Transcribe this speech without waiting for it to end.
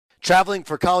Traveling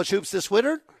for college hoops this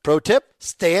winter? Pro tip,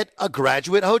 stay at a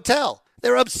graduate hotel.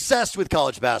 They're obsessed with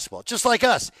college basketball, just like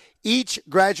us. Each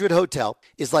graduate hotel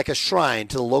is like a shrine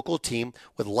to the local team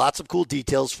with lots of cool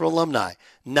details for alumni.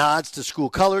 Nods to school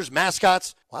colors,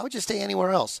 mascots. Why would you stay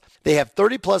anywhere else? They have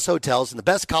 30-plus hotels in the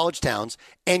best college towns.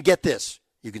 And get this,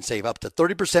 you can save up to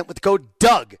 30% with the code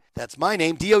DOUG. That's my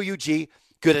name, D-O-U-G.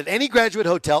 Good at any graduate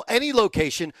hotel, any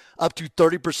location, up to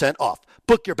 30% off.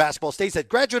 Book your basketball stays at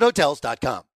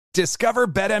graduatehotels.com. Discover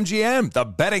BetMGM, the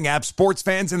betting app sports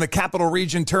fans in the capital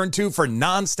region turn to for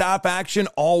nonstop action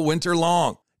all winter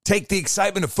long. Take the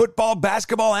excitement of football,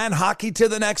 basketball, and hockey to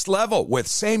the next level with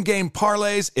same-game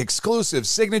parlays, exclusive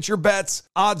signature bets,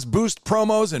 odds boost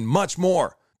promos, and much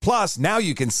more. Plus, now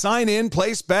you can sign in,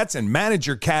 place bets, and manage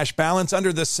your cash balance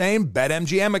under the same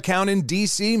BetMGM account in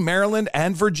D.C., Maryland,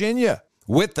 and Virginia.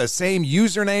 With the same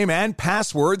username and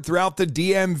password throughout the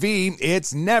DMV,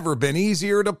 it's never been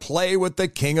easier to play with the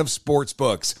king of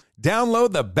sportsbooks.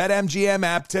 Download the BetMGM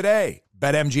app today.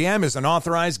 BetMGM is an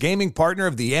authorized gaming partner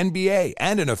of the NBA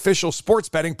and an official sports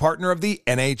betting partner of the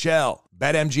NHL.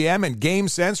 BetMGM and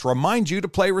GameSense remind you to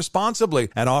play responsibly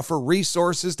and offer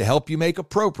resources to help you make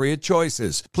appropriate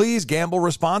choices. Please gamble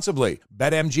responsibly.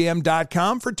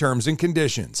 BetMGM.com for terms and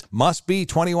conditions. Must be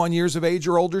 21 years of age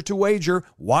or older to wager.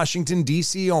 Washington,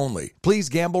 D.C. only. Please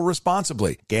gamble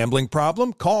responsibly. Gambling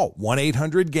problem? Call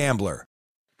 1-800-GAMBLER.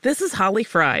 This is Holly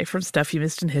Fry from Stuff You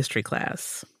Missed in History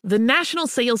class. The national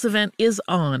sales event is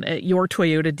on at your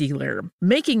Toyota dealer,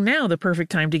 making now the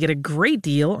perfect time to get a great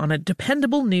deal on a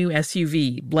dependable new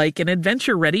SUV, like an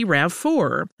adventure-ready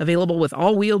RAV4. Available with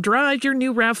all-wheel drive, your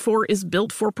new RAV4 is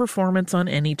built for performance on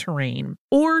any terrain.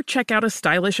 Or check out a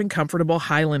stylish and comfortable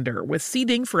Highlander with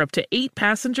seating for up to 8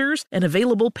 passengers and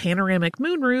available panoramic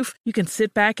moonroof. You can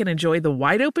sit back and enjoy the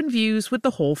wide-open views with the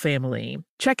whole family.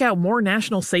 Check out more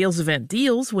national sales event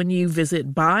deals when you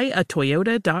visit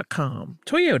buyatoyota.com.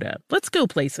 Toyota, let's go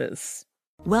places.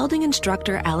 Welding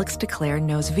instructor Alex DeClaire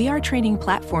knows VR training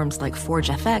platforms like Forge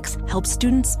FX help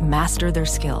students master their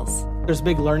skills. There's a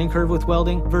big learning curve with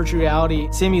welding. Virtual reality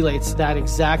simulates that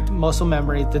exact muscle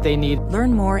memory that they need.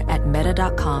 Learn more at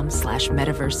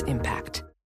meta.com/metaverseimpact.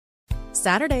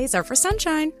 Saturdays are for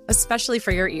sunshine, especially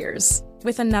for your ears.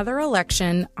 With another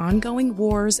election, ongoing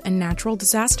wars, and natural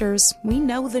disasters, we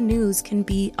know the news can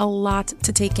be a lot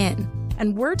to take in.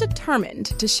 And we're determined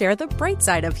to share the bright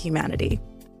side of humanity.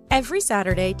 Every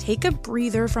Saturday, take a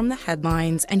breather from the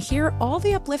headlines and hear all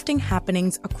the uplifting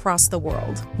happenings across the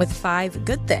world with 5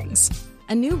 Good Things,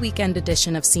 a new weekend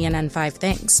edition of CNN 5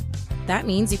 Things. That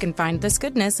means you can find this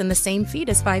goodness in the same feed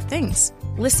as 5 Things.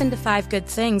 Listen to 5 Good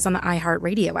Things on the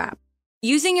iHeartRadio app.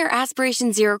 Using your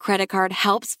Aspiration Zero credit card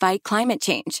helps fight climate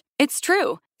change. It's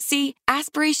true. See,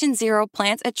 Aspiration Zero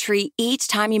plants a tree each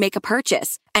time you make a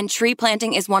purchase, and tree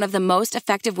planting is one of the most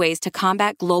effective ways to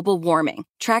combat global warming.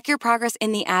 Track your progress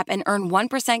in the app and earn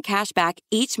 1% cash back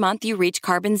each month you reach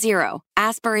carbon zero.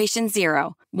 Aspiration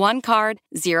Zero. One card,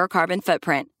 zero carbon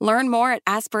footprint. Learn more at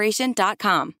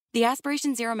aspiration.com. The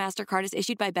Aspiration Zero MasterCard is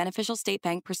issued by Beneficial State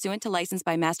Bank pursuant to license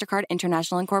by MasterCard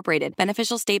International Incorporated.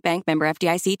 Beneficial State Bank, member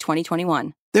FDIC,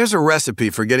 2021. There's a recipe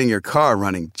for getting your car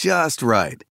running just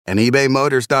right. And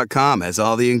ebaymotors.com has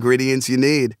all the ingredients you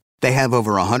need. They have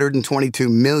over 122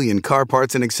 million car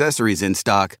parts and accessories in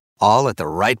stock, all at the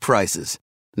right prices.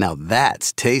 Now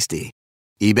that's tasty.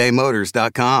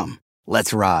 ebaymotors.com.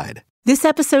 Let's ride. This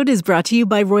episode is brought to you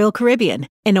by Royal Caribbean,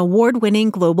 an award-winning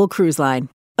global cruise line.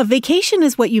 A vacation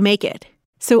is what you make it.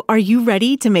 So are you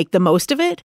ready to make the most of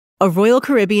it? A Royal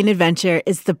Caribbean adventure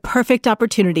is the perfect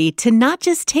opportunity to not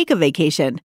just take a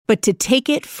vacation, but to take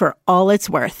it for all it's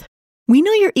worth. We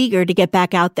know you're eager to get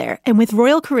back out there, and with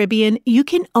Royal Caribbean, you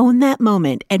can own that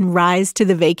moment and rise to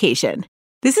the vacation.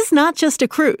 This is not just a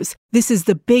cruise. This is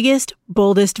the biggest,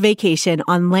 boldest vacation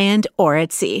on land or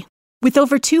at sea. With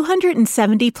over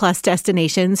 270-plus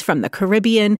destinations from the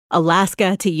Caribbean,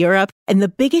 Alaska to Europe, and the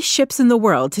biggest ships in the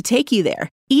world to take you there,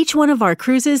 each one of our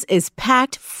cruises is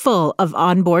packed full of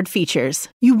onboard features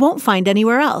you won't find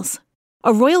anywhere else.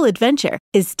 A Royal Adventure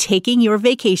is taking your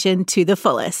vacation to the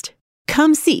fullest.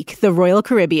 Come seek the Royal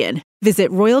Caribbean. Visit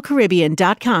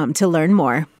royalcaribbean.com to learn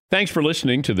more. Thanks for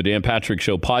listening to the Dan Patrick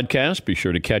Show podcast. Be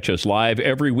sure to catch us live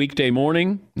every weekday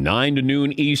morning, 9 to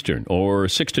noon Eastern or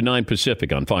 6 to 9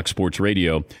 Pacific on Fox Sports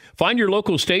Radio. Find your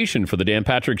local station for the Dan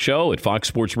Patrick Show at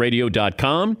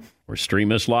foxsportsradio.com or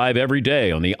stream us live every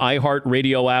day on the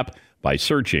iHeartRadio app by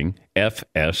searching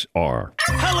FSR.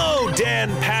 Hello, Dan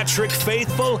Patrick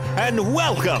faithful, and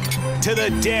welcome to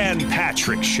the Dan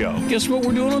Patrick Show. Guess what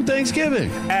we're doing on Thanksgiving?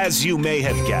 As you may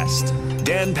have guessed,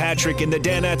 Dan Patrick and the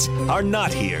Danettes are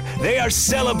not here. They are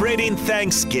celebrating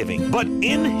Thanksgiving. But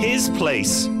in his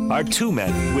place are two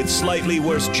men with slightly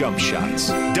worse jump shots,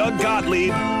 Doug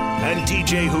Gottlieb and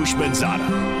TJ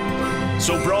Hushmanzada.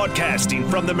 So broadcasting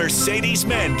from the Mercedes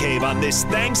Man Cave on this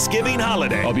Thanksgiving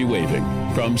holiday, I'll be waving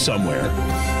from somewhere.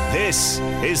 This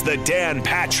is the Dan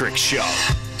Patrick Show.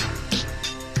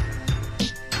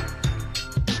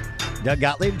 Doug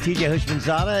Gottlieb, TJ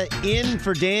Hushmanzada, in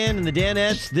for Dan and the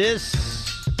Danettes. This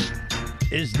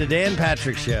is the Dan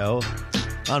Patrick Show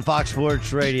on Fox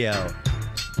Sports Radio.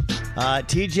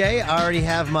 TJ, I already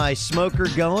have my smoker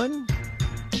going.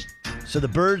 So the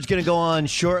bird's going to go on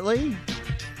shortly.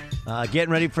 Getting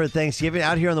ready for Thanksgiving.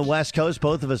 Out here on the West Coast,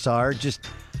 both of us are.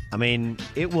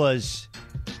 It was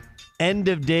end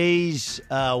of days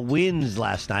winds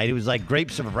last night. It was like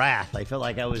grapes of wrath. I felt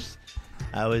like I was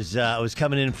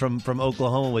coming in from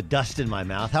Oklahoma with dust in my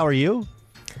mouth. How are you?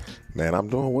 Man, I'm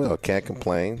doing well. Can't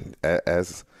complain.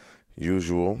 As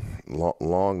usual,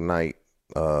 long night,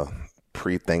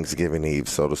 pre-Thanksgiving Eve,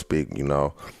 so to speak. You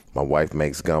know, my wife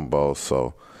makes gumbo,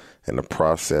 so in the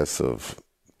process of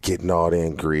getting all the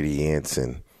ingredients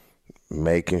and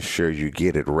making sure you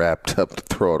get it wrapped up to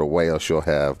throw it away, else you'll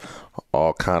have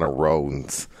all kind of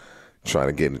rodents trying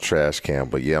to get in the trash can.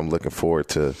 But, yeah, I'm looking forward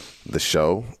to the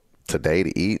show today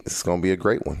to eat. It's going to be a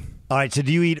great one. All right, so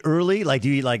do you eat early? Like, do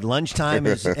you eat like lunchtime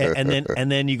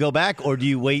and then you go back, or do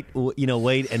you wait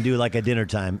and do like a dinner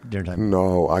time?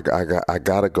 No, I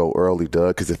got to go early,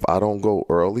 Doug, because if I don't go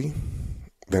early,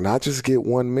 then I just get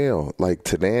one meal. Like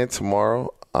today and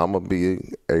tomorrow, I'm going to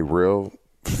be a real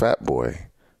fat boy.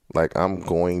 Like, I'm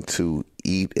going to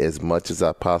eat as much as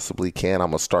I possibly can.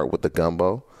 I'm going to start with the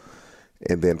gumbo.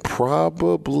 And then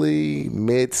probably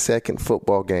mid-second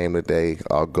football game today,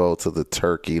 I'll go to the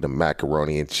turkey, the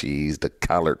macaroni and cheese, the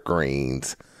collard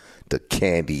greens, the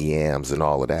candy yams, and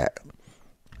all of that.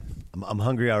 I'm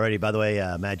hungry already. By the way,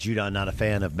 Matt Judon, not a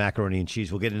fan of macaroni and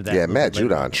cheese. We'll get into that. Yeah, Matt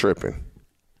Judon tripping.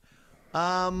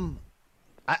 I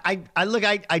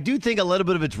do think a little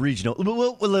bit of it's regional.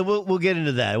 We'll get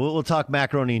into that. We'll talk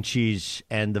macaroni and cheese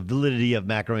and the validity of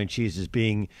macaroni and cheese as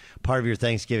being part of your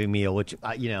Thanksgiving meal, which,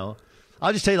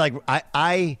 I'll just tell you, like,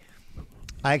 I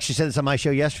actually said this on my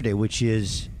show yesterday, which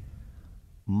is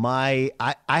I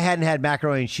hadn't had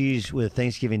macaroni and cheese with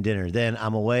Thanksgiving dinner. Then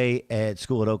I'm away at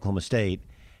school at Oklahoma State,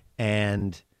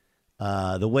 and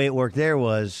the way it worked there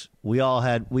was we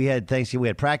had Thanksgiving, we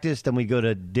had practice, then we go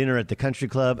to dinner at the country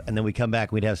club, and then we come back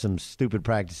and we'd have some stupid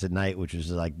practice at night, which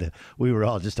was like we were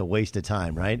all just a waste of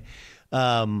time, right?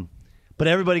 But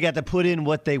everybody got to put in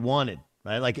what they wanted,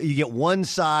 right? Like you get one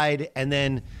side, and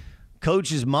then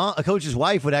Coach's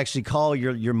wife would actually call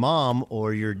your mom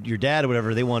or your dad or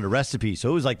whatever. They wanted a recipe, so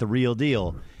it was like the real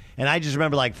deal. And I just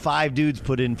remember like 5 dudes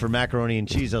put in for macaroni and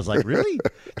cheese. I was like, really?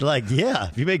 They're like, yeah,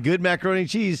 if you make good macaroni and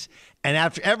cheese. And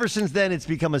ever since then, it's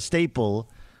become a staple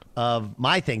of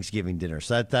my Thanksgiving dinner.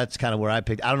 So that's kind of where I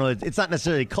picked. I don't know. It's not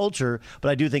necessarily culture,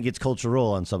 but I do think it's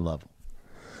cultural on some level.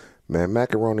 Man,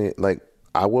 macaroni, like,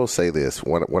 I will say this.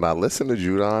 When I listen to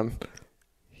Judon,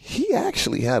 he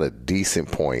actually had a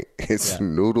decent point. It's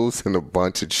noodles and a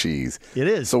bunch of cheese. It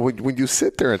is. So when you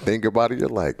sit there and think about it, you're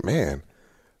like, man,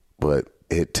 but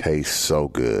it tastes so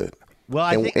good. Well,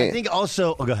 I think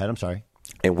also – go ahead. I'm sorry.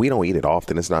 And we don't eat it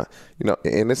often. It's not –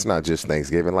 and it's not just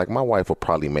Thanksgiving. Like, my wife will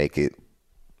probably make it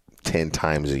 10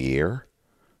 times a year.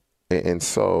 And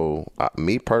so,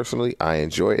 me personally, I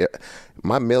enjoy it.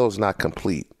 My meal is not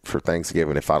complete for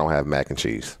Thanksgiving if I don't have mac and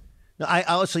cheese. No, I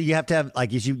also, you have to have,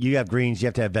 like, you have greens, you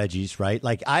have to have veggies, right?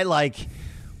 Like, I like,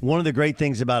 one of the great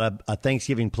things about a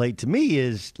Thanksgiving plate to me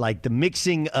is, like, the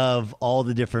mixing of all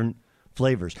the different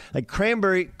flavors. Like,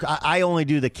 cranberry, I only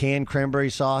do the canned cranberry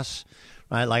sauce,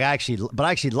 right? Like, I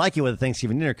actually like it with a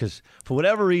Thanksgiving dinner because, for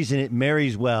whatever reason, it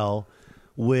marries well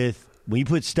with, when you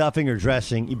put stuffing or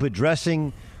dressing, you put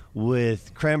dressing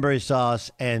with cranberry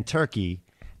sauce and turkey.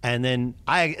 And then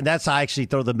I actually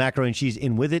throw the macaroni and cheese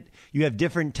in with it. You have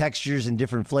different textures and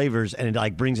different flavors, and it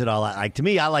like brings it all out. Like, to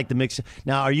me, I like the mix.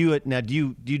 Now, do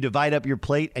you divide up your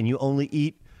plate and you only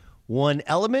eat one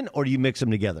element, or do you mix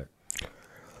them together?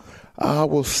 I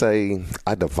will say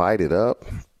I divide it up,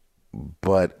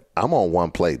 but I'm on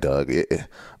one plate, Doug.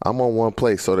 I'm on one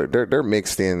plate, so they're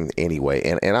mixed in anyway.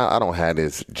 And I don't have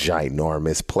this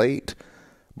ginormous plate,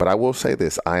 but I will say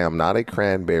this: I am not a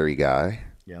cranberry guy.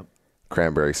 Yep.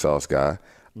 Cranberry sauce guy.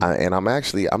 And I'm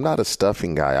not a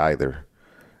stuffing guy either.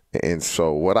 And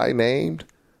so what I named,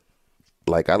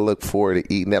 like, I look forward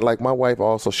to eating that. Like, my wife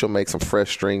also, she'll make some fresh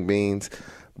string beans,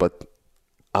 but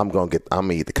I'm gonna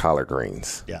eat the collard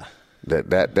greens. Yeah.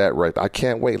 That right. I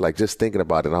can't wait. Like, just thinking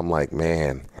about it, I'm like,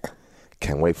 man,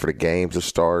 can't wait for the games to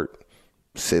start.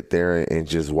 sit there and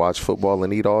just watch football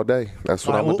and eat all day. That's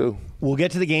what I'm going to do. We'll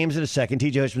get to the games in a second.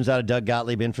 TJ Hushman's out of Doug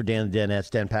Gottlieb in for Dan the Danette's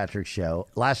Dan Patrick Show.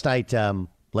 Last night,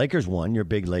 Lakers won. You're a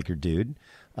big Laker dude.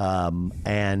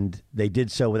 And they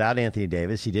did so without Anthony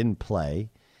Davis. He didn't play.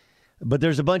 But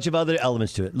there's a bunch of other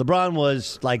elements to it. LeBron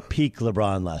was like peak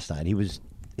LeBron last night.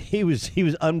 He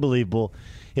was unbelievable.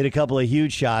 Hit a couple of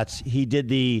huge shots. He did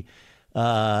the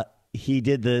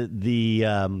Sam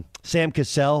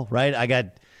Cassell, right?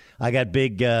 I got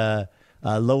big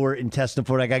lower intestinal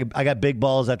for it. I got big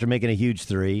balls after making a huge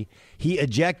three. He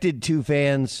ejected two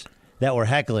fans that were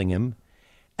heckling him,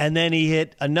 and then he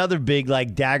hit another big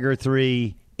dagger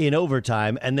three in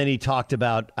overtime. And then he talked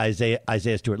about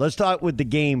Isaiah Stewart. Let's talk with the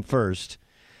game first.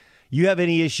 You have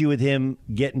any issue with him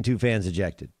getting two fans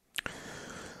ejected?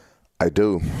 I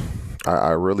do.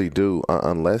 I really do.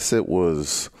 Unless it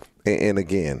was, and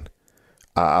again,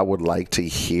 I would like to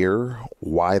hear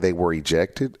why they were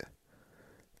ejected.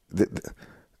 The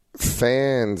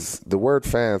word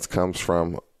fans comes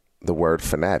from the word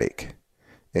fanatic.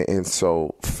 And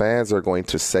so fans are going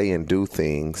to say and do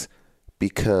things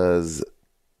because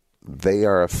they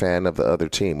are a fan of the other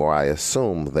team, or I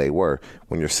assume they were.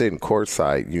 When you're sitting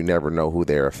courtside, you never know who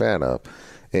they're a fan of.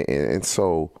 And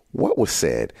so what was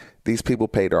said? These people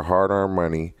paid their hard-earned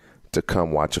money to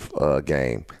come watch a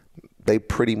game. They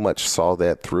pretty much saw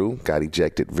that through, got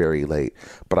ejected very late.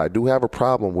 But I do have a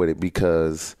problem with it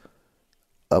because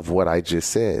of what I just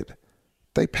said.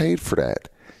 They paid for that.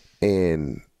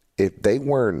 And if they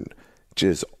weren't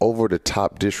just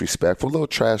over-the-top disrespectful, a little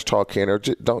trash talk here,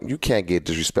 you can't get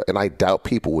disrespect. And I doubt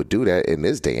people would do that in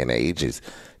this day and age, is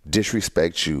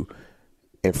disrespect you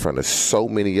in front of so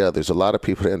many others. A lot of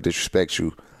people that disrespect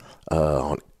you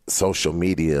on social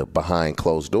media behind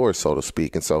closed doors, so to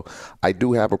speak. And so I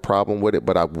do have a problem with it,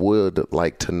 but I would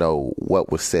like to know what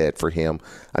was said for him.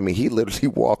 I mean, he literally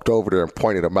walked over there and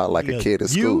pointed them out like a kid at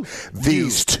school.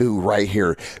 These two right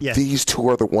here, yes. These two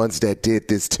are the ones that did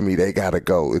this to me. They got to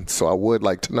go. And so I would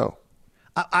like to know.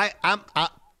 I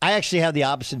actually have the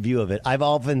opposite view of it. I've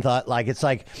often thought it's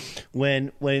like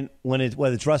when whether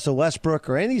it's Russell Westbrook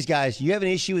or any of these guys, you have an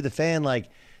issue with the fan.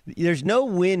 There's no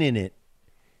win in it.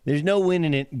 There's no win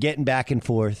in it getting back and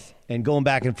forth and going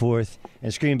back and forth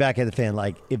and screaming back at the fan.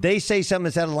 If they say something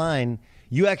that's out of line,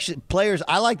 players,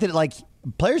 I like that,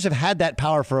 players have had that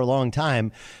power for a long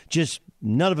time, just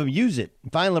none of them use it.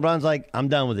 Finally, LeBron's like, I'm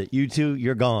done with it. You two,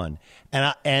 you're gone.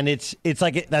 And it's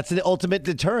like that's the ultimate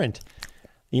deterrent.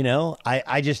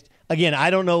 I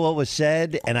don't know what was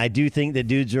said, and I do think that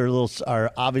dudes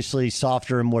are obviously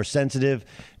softer and more sensitive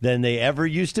than they ever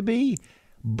used to be.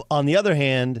 On the other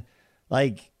hand,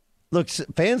 look,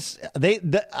 fans,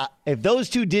 if those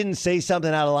two didn't say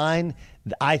something out of line,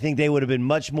 I think they would have been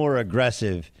much more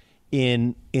aggressive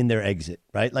in their exit,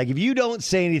 right? If you don't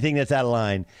say anything that's out of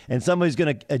line and somebody's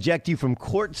going to eject you from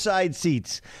courtside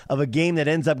seats of a game that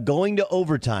ends up going to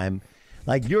overtime,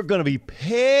 you're going to be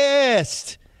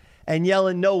pissed and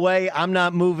yelling, no way, I'm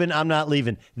not moving, I'm not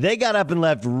leaving. They got up and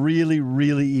left really,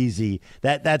 really easy.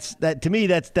 To me,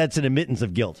 that's an admittance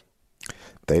of guilt.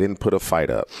 They didn't put a fight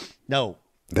up. No.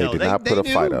 They did not put a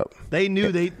fight up. They knew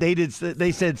they did.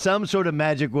 They said some sort of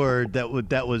magic word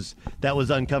that was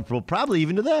uncomfortable, probably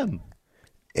even to them.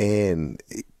 And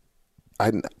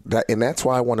that's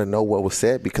why I want to know what was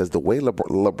said, because the way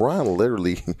LeBron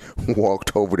literally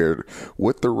walked over there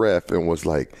with the ref and was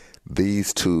like,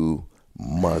 "These two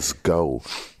must go,"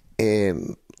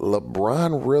 and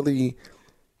LeBron really,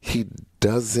 he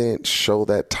doesn't show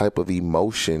that type of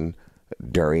emotion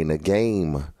during a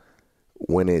game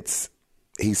when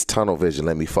he's tunnel vision.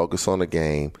 Let me focus on the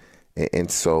game. And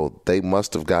so they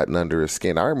must have gotten under his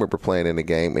skin. I remember playing in the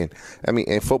game, and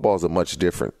football is a much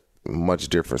different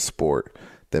sport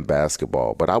than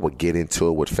basketball. But I would get into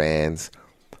it with fans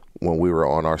when we were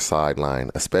on our sideline,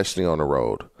 especially on the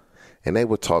road, and they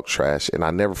would talk trash. And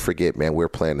I never forget, man, we were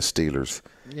playing the Steelers.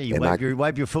 Yeah, you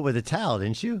wipe your foot with a towel,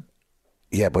 didn't you?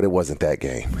 Yeah, but it wasn't that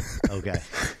game. Okay.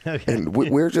 And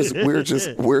we're just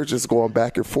going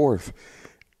back and forth.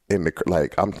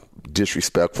 I'm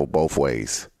disrespectful both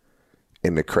ways.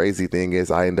 And the crazy thing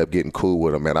is, I end up getting cool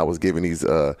with them, man. I was giving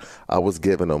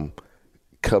them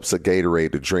cups of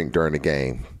Gatorade to drink during the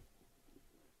game.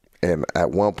 And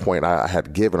at one point, I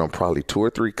had given them probably 2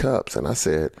 or 3 cups, and I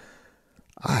said,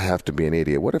 I have to be an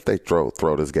idiot. What if they throw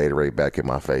this Gatorade back in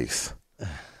my face?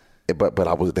 But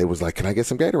they was like, can I get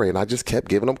some Gatorade? And I just kept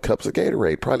giving them cups of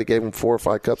Gatorade. Probably gave them 4 or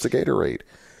 5 cups of Gatorade.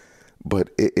 But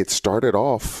it started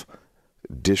off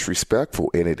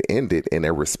disrespectful, and it ended in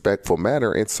a respectful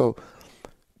manner. And so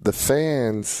the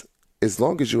fans, as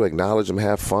long as you acknowledge them,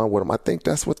 have fun with them, I think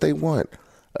that's what they want.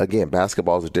 Again,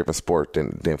 basketball is a different sport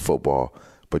than football,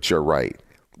 but you're right.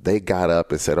 They got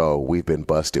up and said, "Oh, we've been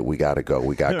busted. We got to go.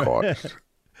 We got caught."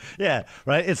 Yeah,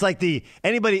 right. It's like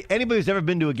anybody who's ever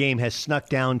been to a game has snuck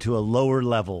down to a lower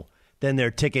level than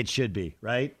their ticket should be,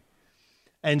 right?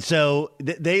 And so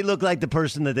they look like the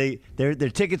person that their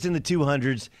tickets in the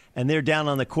 200s, and they're down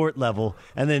on the court level,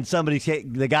 and then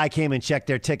the guy came and checked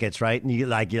their tickets, right?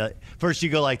 And first you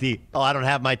go like I don't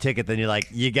have my ticket, then you're like,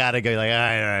 you gotta go, you're like, all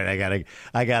right,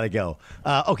 I gotta go.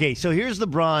 Okay, so here's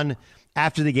LeBron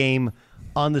after the game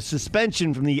on the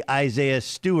suspension from the Isaiah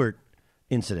Stewart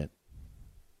incident.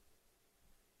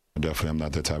 Definitely, I'm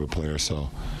not that type of player, so.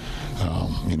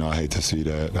 I hate to see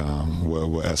that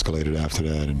what escalated after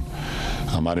that, and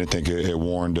I didn't think it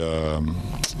warranted.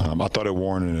 I thought it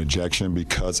warranted an ejection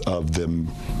because of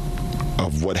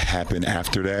what happened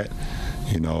after that.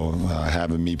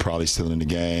 Having me probably still in the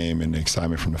game and the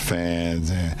excitement from the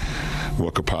fans and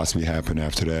what could possibly happen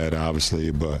after that,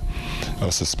 obviously. But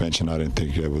a suspension, I didn't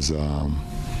think it was. I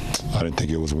didn't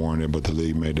think it was warranted, but the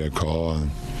league made that call,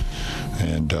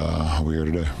 and we're here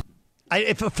today.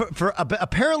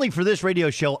 Apparently for this radio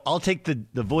show, I'll take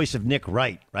the voice of Nick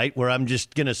Wright, right? Where I'm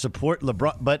just going to support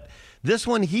LeBron. But this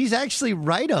one, he's actually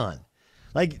right on.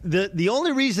 Like, the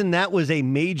only reason that was a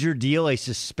major deal, a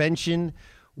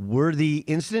suspension-worthy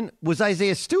incident, was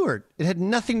Isaiah Stewart. It had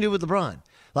nothing to do with LeBron.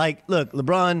 Like, look,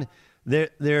 LeBron,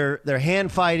 they're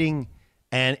hand-fighting,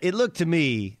 and it looked to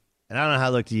me, and I don't know how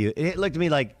it looked to you, it looked to me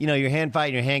like, you're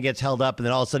hand-fighting, your hand gets held up, and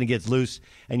then all of a sudden it gets loose,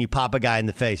 and you pop a guy in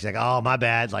the face. Like, oh, my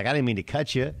bad. Like, I didn't mean to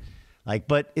cut you. Like,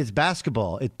 but it's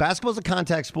basketball. Basketball's a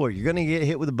contact sport. You're going to get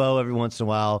hit with a bow every once in a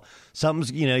while. You're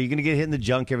going to get hit in the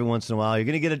junk every once in a while. You're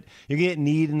going to get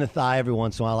kneed in the thigh every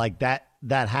once in a while. Like, that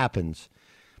happens.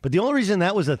 But the only reason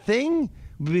that was a thing,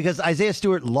 because Isaiah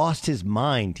Stewart lost his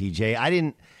mind,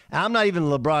 TJ. I'm not even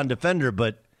a LeBron defender,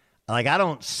 but like, I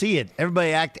don't see it.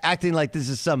 Everybody acting like this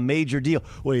is some major deal.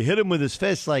 Well, he hit him with his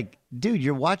fist. Like, dude,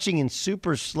 you're watching in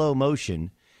super slow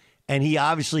motion, and he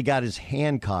obviously got his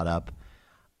hand caught up.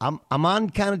 I'm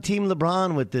on kind of Team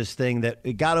LeBron with this thing, that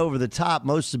it got over the top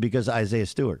mostly because of Isaiah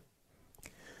Stewart.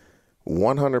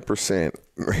 100%.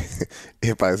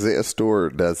 If Isaiah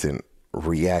Stewart doesn't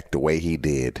react the way he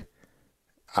did,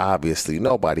 obviously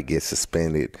nobody gets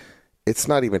suspended. It's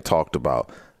not even talked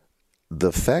about.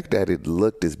 The fact that it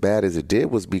looked as bad as it did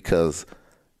was because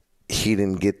he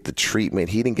didn't get the treatment.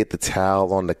 He didn't get the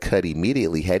towel on the cut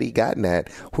immediately. Had he gotten that,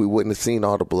 we wouldn't have seen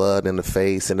all the blood in the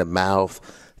face and the mouth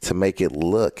to make it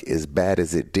look as bad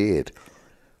as it did.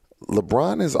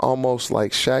 LeBron is almost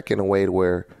like Shaq in a way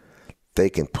where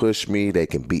they can push me, they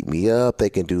can beat me up, they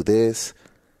can do this.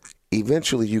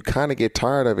 Eventually, you kind of get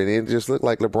tired of it. And it just looked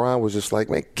like LeBron was just like,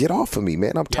 man, get off of me,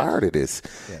 man. I'm tired of this.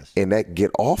 Yes. And that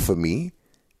get off of me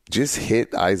just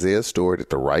hit Isaiah Stewart at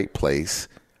the right place,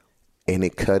 and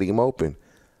it cut him open.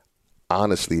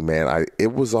 Honestly, man,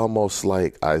 it was almost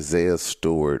like Isaiah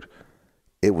Stewart,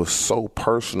 it was so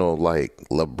personal, like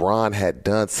LeBron had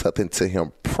done something to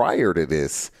him prior to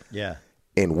this. Yeah.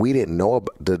 And we didn't know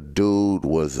about the dude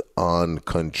was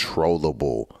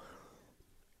uncontrollable.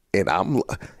 And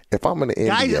if I'm in the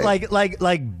NBA, guys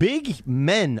like big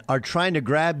men are trying to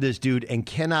grab this dude and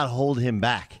cannot hold him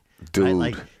back. Dude, right?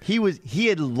 Like he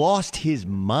had lost his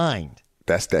mind.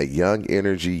 That's that young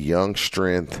energy, young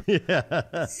strength.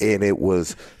 Yeah. And it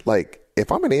was like,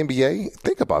 if I'm in the NBA,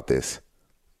 think about this.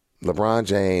 LeBron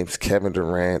James, Kevin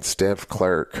Durant, Steph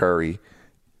Curry,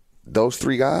 those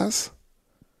three guys,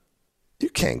 you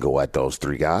can't go at those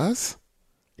three guys.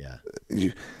 Yeah.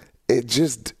 It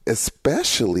just,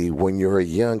 especially when you're a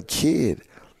young kid,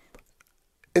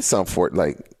 it's unfortunate.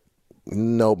 Like,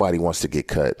 nobody wants to get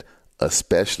cut,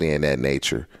 especially in that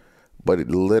nature. But it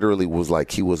literally was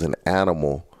like he was an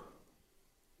animal,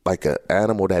 like an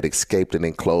animal that escaped an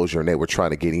enclosure, and they were trying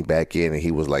to get him back in, and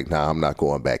he was like, nah, I'm not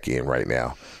going back in right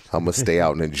now. I'm going to stay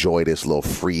out and enjoy this little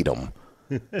freedom.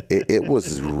 It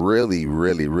was really,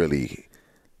 really, really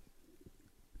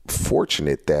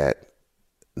fortunate that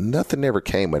nothing ever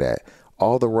came of that.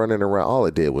 All the running around, all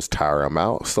it did was tire him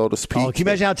out, so to speak. Oh, can you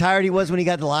imagine how tired he was when he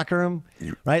got to the locker room?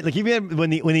 Right? Like, even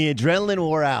when the adrenaline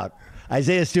wore out,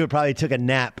 Isaiah Stewart probably took a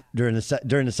nap during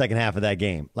the second half of that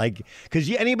game. Like, because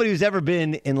anybody who's ever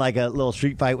been in like a little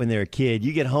street fight when they're a kid,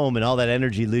 you get home and all that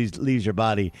energy leaves your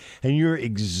body and you're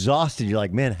exhausted. You're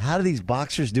like, man, how do these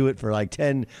boxers do it for like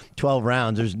 10, 12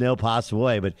 rounds? There's no possible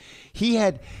way. But he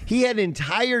had an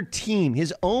entire team,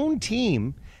 his own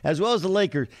team, as well as the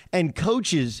Lakers, and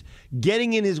coaches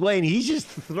getting in his way, and he's just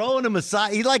throwing them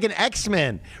aside. He's like an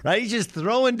X-Men, right? He's just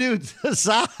throwing dudes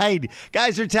aside.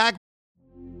 Guys are tackling.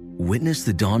 Witness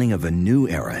the dawning of a new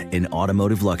era in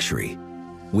automotive luxury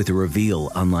with a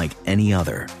reveal unlike any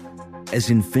other, as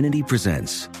Infiniti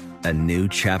presents a new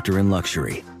chapter in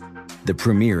luxury, the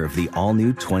premiere of the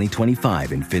all-new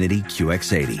 2025 Infiniti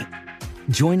QX80.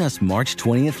 Join us March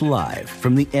 20th live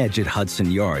from the Edge at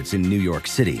Hudson Yards in New York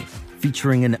City,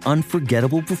 featuring an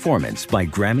unforgettable performance by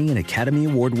Grammy and Academy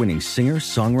Award-winning singer,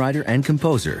 songwriter, and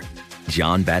composer,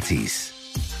 Jon Batiste.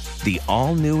 The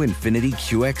all-new Infiniti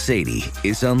QX80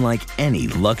 is unlike any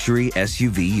luxury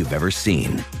SUV you've ever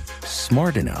seen.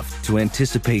 Smart enough to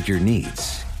anticipate your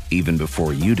needs, even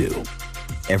before you do.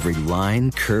 Every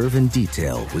line, curve, and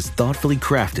detail was thoughtfully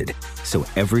crafted, so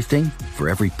everything for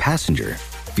every passenger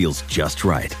feels just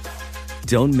right.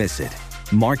 Don't miss it.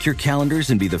 Mark your calendars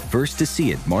and be the first to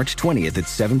see it March 20th at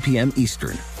 7 p.m.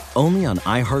 Eastern, only on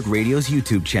iHeartRadio's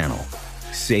YouTube channel.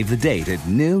 Save the date at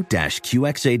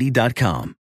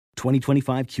new-QX80.com.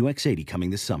 2025 QX80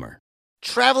 coming this summer.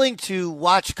 Traveling to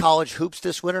watch college hoops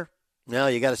this winter? No,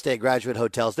 you got to stay at Graduate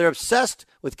Hotels. They're obsessed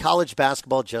with college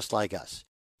basketball just like us.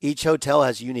 Each hotel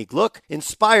has a unique look,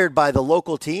 inspired by the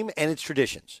local team and its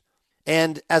traditions.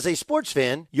 And as a sports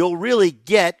fan, you'll really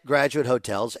get Graduate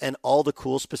Hotels and all the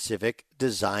cool specific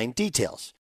design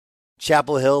details.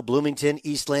 Chapel Hill, Bloomington,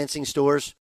 East Lansing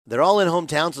stores, they're all in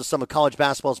hometowns of some of college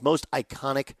basketball's most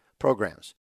iconic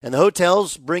programs. And the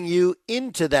hotels bring you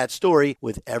into that story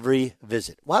with every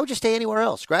visit. Why would you stay anywhere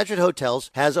else? Graduate Hotels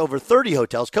has over 30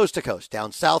 hotels coast to coast,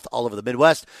 down south, all over the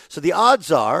Midwest. So the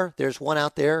odds are there's one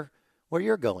out there where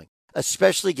you're going,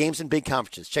 especially games and big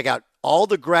conferences. Check out all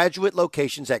the Graduate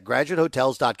locations at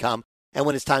graduatehotels.com. And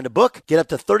when it's time to book, get up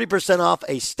to 30% off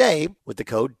a stay with the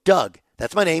code DOUG.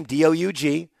 That's my name,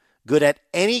 D-O-U-G. Good at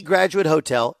any Graduate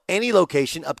hotel, any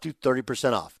location, up to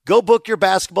 30% off. Go book your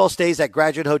basketball stays at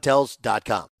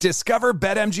graduatehotels.com. Discover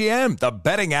BetMGM, the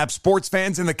betting app sports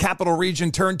fans in the capital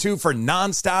region turn to for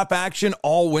nonstop action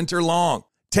all winter long.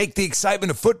 Take the excitement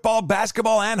of football,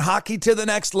 basketball, and hockey to the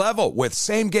next level with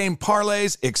same-game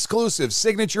parlays, exclusive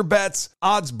signature bets,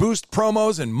 odds boost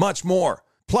promos, and much more.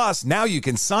 Plus, now you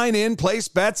can sign in, place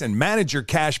bets, and manage your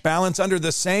cash balance under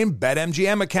the same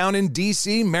BetMGM account in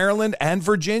D.C., Maryland, and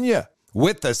Virginia.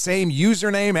 With the same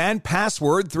username and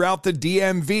password throughout the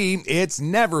DMV, it's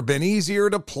never been easier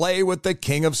to play with the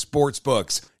king of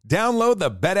sportsbooks. Download the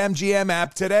BetMGM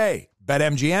app today.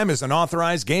 BetMGM is an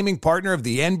authorized gaming partner of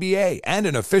the NBA and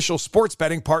an official sports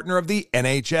betting partner of the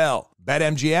NHL.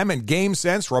 BetMGM and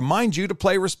GameSense remind you to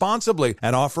play responsibly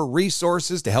and offer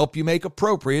resources to help you make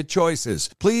appropriate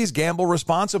choices. Please gamble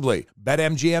responsibly.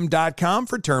 BetMGM.com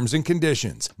for terms and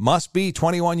conditions. Must be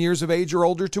 21 years of age or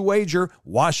older to wager.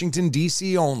 Washington,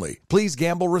 D.C. only. Please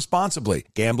gamble responsibly.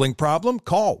 Gambling problem?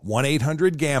 Call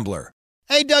 1-800-GAMBLER.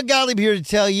 Hey, Doug Gottlieb here to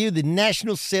tell you the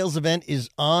national sales event is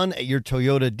on at your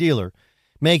Toyota dealer,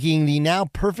 making the now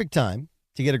perfect time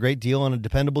to get a great deal on a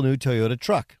dependable new Toyota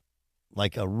truck,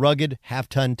 like a rugged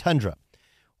half-ton Tundra.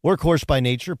 Workhorse by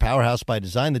nature, powerhouse by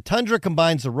design, the Tundra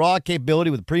combines the raw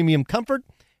capability with premium comfort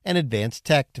and advanced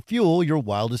tech to fuel your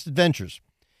wildest adventures.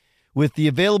 With the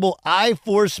available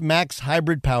iForce Max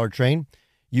hybrid powertrain,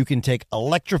 you can take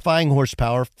electrifying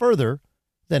horsepower further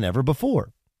than ever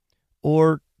before.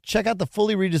 Or check out the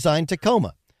fully redesigned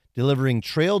Tacoma. Delivering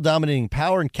trail-dominating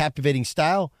power and captivating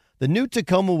style, the new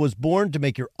Tacoma was born to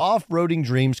make your off-roading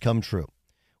dreams come true.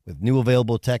 With new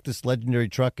available tech, this legendary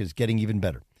truck is getting even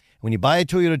better. When you buy a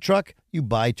Toyota truck, you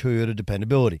buy Toyota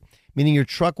dependability, meaning your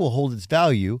truck will hold its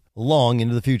value long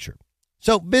into the future.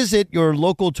 So visit your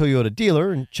local Toyota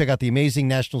dealer and check out the amazing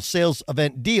national sales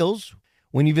event deals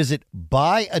when you visit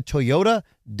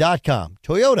buyatoyota.com.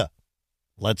 Toyota,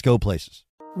 let's go places.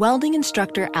 Welding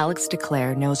instructor Alex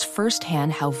DeClaire knows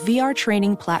firsthand how VR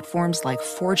training platforms like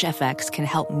ForgeFX can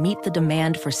help meet the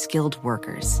demand for skilled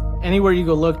workers. Anywhere you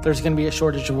go look, there's going to be a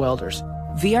shortage of welders.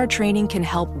 VR training can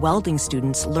help welding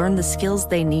students learn the skills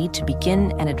they need to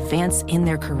begin and advance in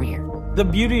their career. The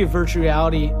beauty of virtual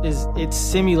reality is it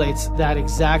simulates that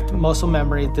exact muscle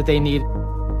memory that they need.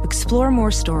 Explore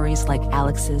more stories like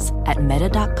Alex's at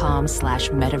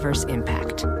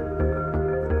meta.com/metaverseimpact.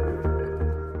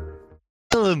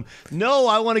 No,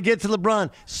 I want to get to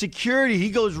LeBron. Security, he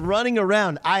goes running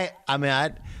around.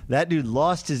 That dude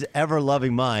lost his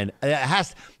ever-loving mind. There had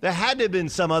to have been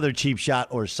some other cheap shot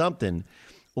or something,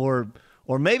 or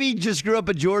maybe he just grew up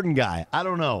a Jordan guy. I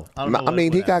don't know.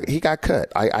 He got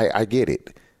cut. I get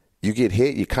it. You get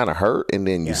hit, you kind of hurt, and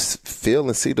then you feel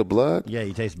and see the blood. Yeah,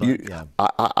 you taste blood.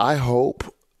 I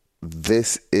hope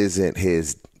this isn't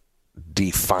his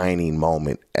defining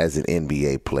moment as an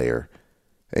NBA player.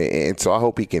 And so I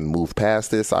hope he can move past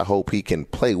this. I hope he can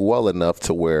play well enough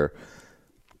to where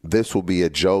this will be a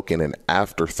joke and an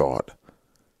afterthought.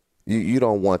 You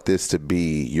don't want this to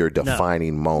be your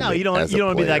defining moment. No, you don't. As You don't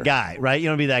want to be player. that guy, right? You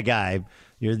don't want to be that guy.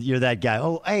 You're that guy.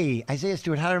 Oh, hey, Isaiah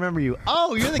Stewart, how do I remember you?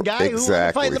 Oh, you're the guy who wanted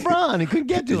to fight LeBron and couldn't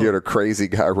get to him. You're the crazy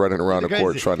guy running around the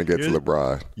court trying to get to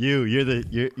LeBron. You're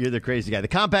the crazy guy. The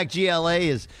compact GLA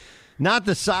is not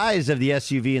the size of the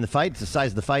SUV in the fight. It's the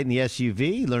size of the fight in the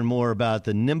SUV. Learn more about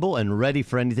the nimble and ready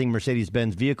for anything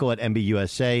Mercedes-Benz vehicle at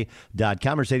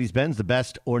MBUSA.com. Mercedes-Benz, the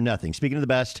best or nothing. Speaking of the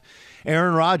best,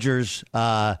 Aaron Rodgers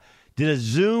did a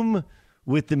Zoom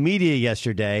with the media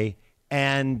yesterday,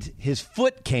 and his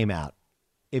foot came out.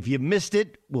 If you missed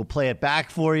it, we'll play it back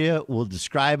for you. We'll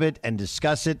describe it and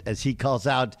discuss it as he calls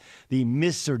out the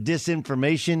mis or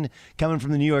disinformation coming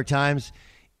from the New York Times.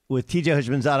 With TJ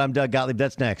Hushmanzada, I'm Doug Gottlieb.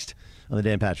 That's next on The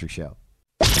Dan Patrick Show.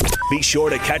 Be sure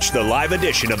to catch the live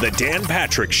edition of The Dan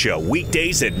Patrick Show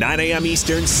weekdays at 9 a.m.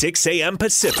 Eastern, 6 a.m.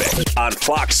 Pacific on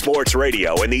Fox Sports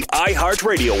Radio and the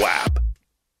iHeartRadio app.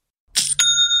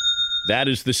 That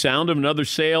is the sound of another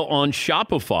sale on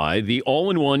Shopify, the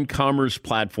all-in-one commerce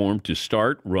platform to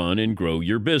start, run, and grow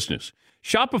your business.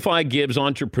 Shopify gives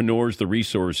entrepreneurs the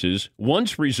resources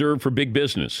once reserved for big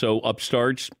business, so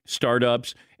upstarts,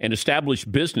 startups, and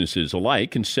established businesses alike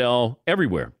can sell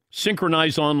everywhere.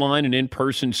 Synchronize online and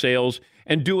in-person sales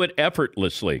and do it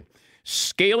effortlessly.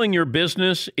 Scaling your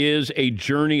business is a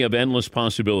journey of endless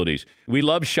possibilities. We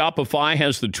love Shopify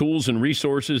has the tools and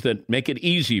resources that make it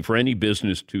easy for any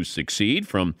business to succeed,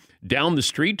 from down the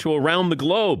street to around the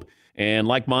globe. And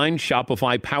like mine,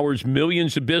 Shopify powers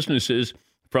millions of businesses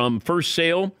from first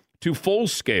sale to full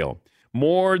scale.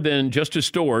 More than just a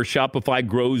store, Shopify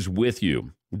grows with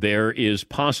you. There is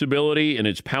possibility, and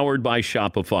it's powered by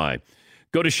Shopify.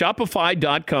 Go to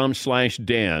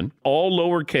shopify.com/Dan, all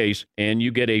lowercase, and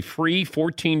you get a free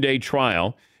 14-day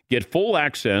trial. Get full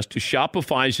access to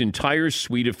Shopify's entire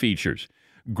suite of features.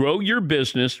 Grow your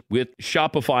business with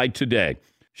Shopify today.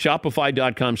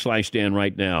 Shopify.com/Dan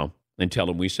right now, and tell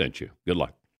them we sent you. Good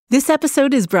luck. This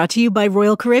episode is brought to you by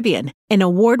Royal Caribbean, an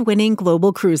award-winning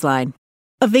global cruise line.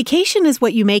 A vacation is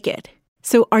what you make it.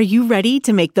 So are you ready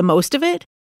to make the most of it?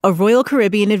 A Royal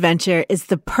Caribbean adventure is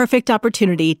the perfect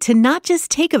opportunity to not just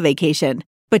take a vacation,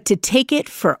 but to take it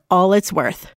for all it's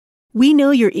worth. We know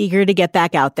you're eager to get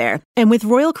back out there, and with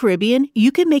Royal Caribbean,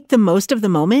 you can make the most of the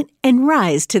moment and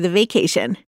rise to the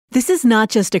vacation. This is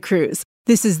not just a cruise.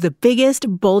 This is the biggest,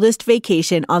 boldest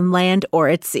vacation on land or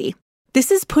at sea. This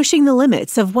is pushing the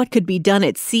limits of what could be done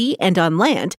at sea and on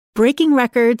land, breaking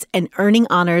records and earning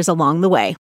honors along the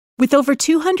way. With over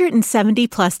 270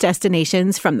 plus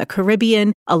destinations from the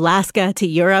Caribbean, Alaska to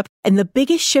Europe, and the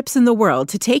biggest ships in the world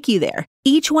to take you there,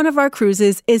 each one of our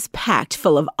cruises is packed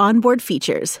full of onboard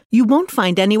features you won't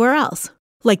find anywhere else.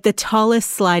 Like the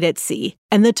tallest slide at sea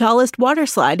and the tallest water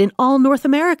slide in all North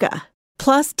America.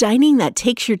 Plus dining that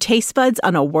takes your taste buds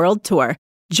on a world tour,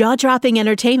 jaw-dropping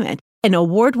entertainment, and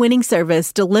award-winning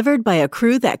service delivered by a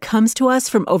crew that comes to us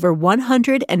from over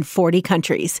 140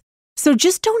 countries. So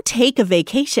just don't take a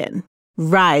vacation.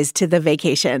 Rise to the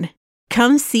vacation.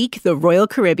 Come seek the Royal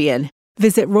Caribbean.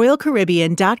 Visit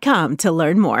RoyalCaribbean.com to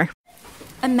learn more.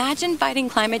 Imagine fighting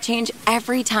climate change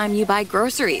every time you buy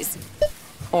groceries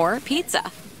or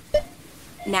pizza.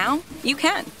 Now you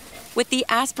can. With the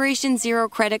Aspiration Zero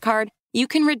credit card, you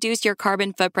can reduce your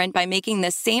carbon footprint by making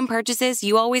the same purchases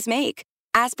you always make.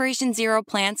 Aspiration Zero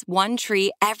plants one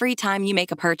tree every time you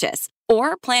make a purchase.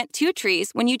 Or plant 2 trees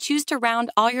when you choose to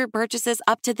round all your purchases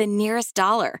up to the nearest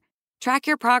dollar. Track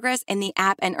your progress in the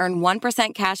app and earn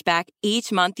 1% cash back each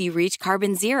month you reach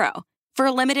carbon zero. For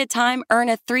a limited time, earn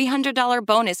a $300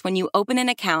 bonus when you open an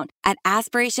account at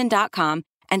aspiration.com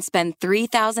and spend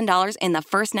 $3,000 in the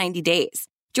first 90 days.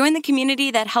 Join the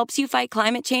community that helps you fight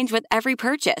climate change with every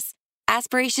purchase.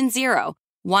 Aspiration Zero.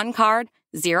 One card,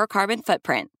 zero carbon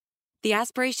footprint. The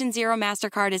Aspiration Zero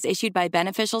MasterCard is issued by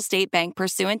Beneficial State Bank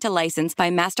pursuant to license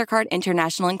by MasterCard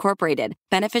International Incorporated.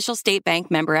 Beneficial State Bank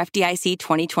member FDIC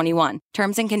 2021.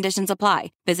 Terms and conditions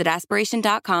apply. Visit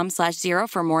aspiration.com/zero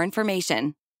for more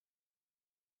information.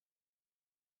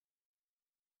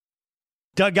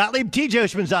 Doug Gottlieb, TJ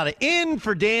Hushmanzada in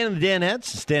for Dan and the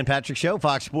Danettes. It's Dan Patrick Show,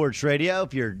 Fox Sports Radio.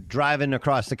 If you're driving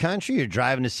across the country, you're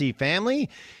driving to see family,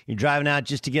 you're driving out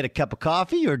just to get a cup of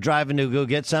coffee, you're driving to go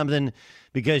get something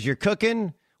because you're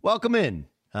cooking, welcome in.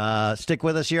 Stick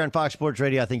with us here on Fox Sports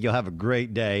Radio. I think you'll have a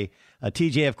great day.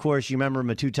 TJ, of course, you remember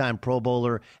him, a 2-time Pro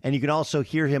Bowler, and you can also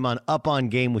hear him on Up On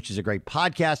Game, which is a great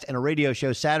podcast and a radio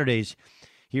show Saturdays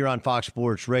here on Fox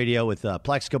Sports Radio with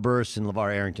Plexico Burst and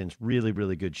LeVar Arrington's really,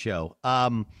 really good show.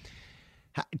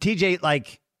 TJ,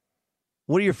 like,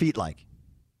 what are your feet like?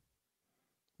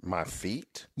 My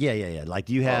feet? Yeah. Like,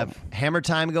 do you have hammer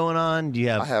time going on? Do you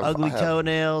have ugly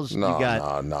toenails? No, you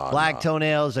got black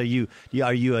toenails? Are you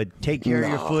a take care of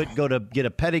your foot, go to get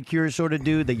a pedicure sort of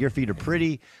dude that your feet are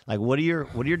pretty? Like, what are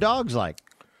your dogs like?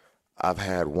 I've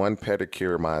had one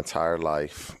pedicure my entire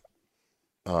life,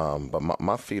 but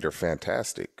my feet are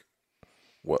fantastic.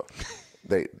 Well,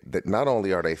 they not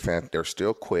only are they're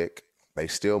still quick, they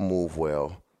still move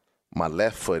well. My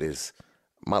left foot is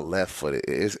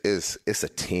a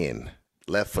 10.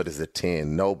 Left foot is a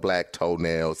 10. No black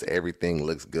toenails. Everything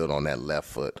looks good on that left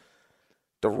foot.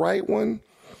 The right one,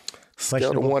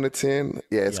 scale of 1 to 10,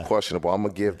 it's questionable. I'll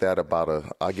give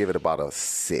it about a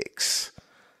 6.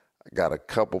 I got a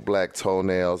couple black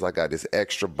toenails. I got this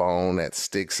extra bone that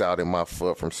sticks out in my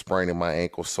foot from spraining my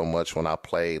ankle so much when I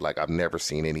played. Like, I've never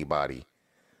seen anybody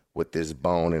with this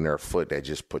bone in their foot that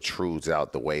just protrudes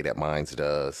out the way that mine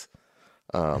does.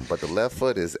 But the left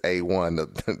foot is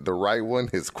A1. The right one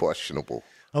is questionable.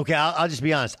 Okay, I'll just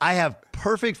be honest. I have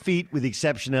perfect feet with the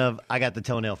exception of I got the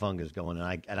toenail fungus going,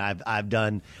 and I've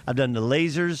done the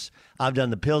lasers, I've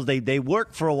done the pills. They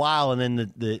work for a while, and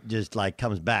then the just like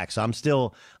comes back. So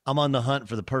I'm on the hunt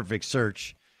for the perfect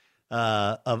search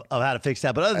of how to fix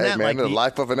that. But other than that, man, the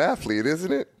life of an athlete,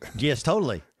 isn't it? Yes,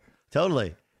 totally,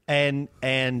 and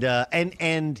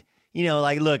you know,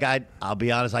 like, look, I'll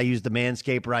be honest. I use the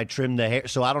Manscaper. I trim the hair,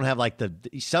 so I don't have like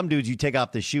some dudes. You take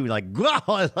off the shoe, like,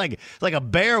 it's like a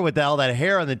bear with all that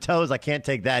hair on the toes. I can't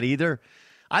take that either.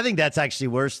 I think that's actually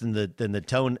worse than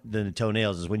the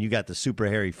toenails. Is when you got the super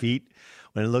hairy feet,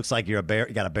 when it looks like you're a bear,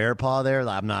 you got a bear paw there.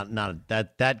 I'm not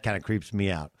that kind of creeps me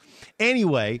out.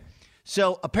 Anyway,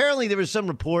 so apparently there was some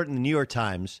report in the New York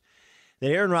Times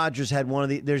that Aaron Rodgers had one of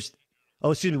the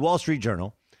Wall Street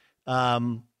Journal,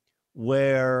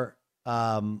 where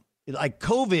like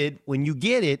COVID, when you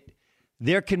get it,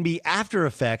 there can be after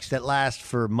effects that last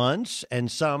for months and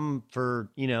some for,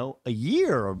 a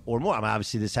year or more. I mean,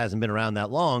 obviously, this hasn't been around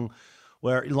that long,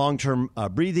 where long-term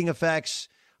breathing effects.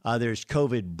 There's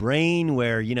COVID brain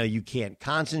where, you can't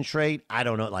concentrate. I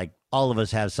don't know, like all of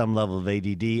us have some level of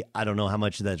ADD. I don't know how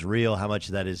much of that's real, how much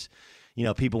of that is,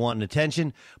 people wanting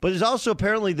attention. But there's also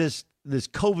apparently this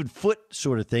COVID foot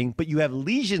sort of thing, but you have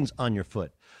lesions on your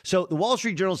foot. So the Wall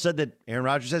Street Journal said that Aaron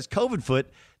Rodgers has COVID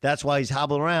foot. That's why he's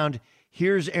hobbling around.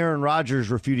 Here's Aaron Rodgers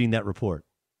refuting that report.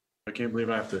 I can't believe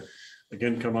I have to,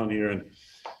 again, come on here and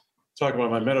talk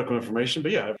about my medical information.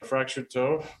 But yeah, I have a fractured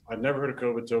toe. I've never heard of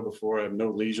COVID toe before. I have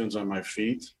no lesions on my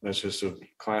feet. That's just a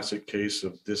classic case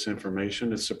of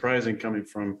disinformation. It's surprising coming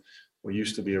from what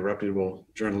used to be a reputable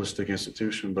journalistic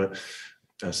institution, but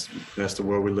that's the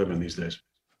world we live in these days.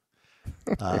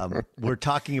 We're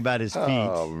talking about his feet.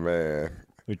 Oh, man.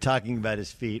 We're talking about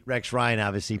his feet. Rex Ryan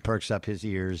obviously perks up his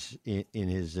ears in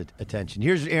his attention.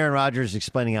 Here's Aaron Rodgers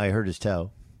explaining how he hurt his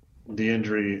toe. The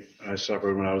injury I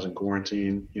suffered when I was in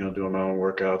quarantine, doing my own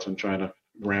workouts and trying to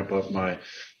ramp up my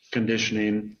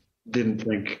conditioning. Didn't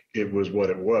think it was what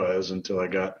it was until I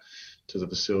got to the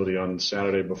facility on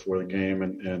Saturday before the game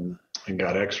and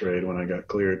got x-rayed when I got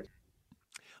cleared.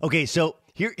 Okay, so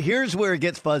here's where it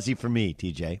gets fuzzy for me,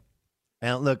 TJ.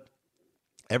 Now, look,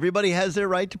 everybody has their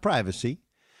right to privacy.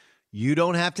 You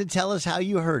don't have to tell us how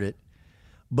you heard it.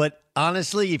 But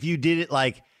honestly, if you did it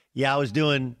like, I was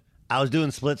doing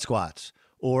split squats,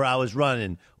 or I was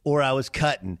running, or I was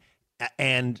cutting,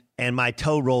 and my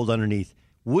toe rolled underneath,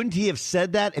 wouldn't he have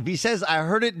said that? If he says, I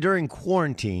heard it during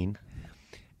quarantine,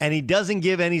 and he doesn't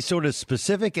give any sort of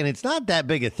specific, and it's not that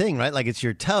big a thing, right? Like, it's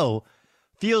your toe.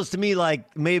 Feels to me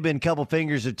like may have been a couple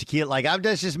fingers of tequila. Like,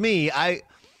 that's just me.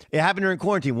 It happened during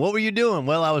quarantine. What were you doing?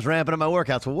 Well, I was ramping up my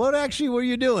workouts. Well, what actually were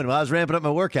you doing? Well, I was ramping up my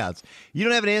workouts. You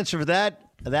don't have an answer for that.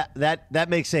 That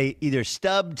makes either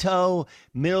stub toe,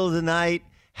 middle of the night,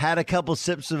 had a couple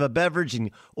sips of a beverage,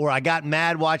 or I got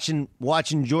mad watching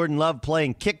Jordan Love play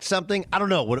and kicked something. I don't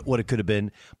know what it could have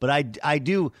been, but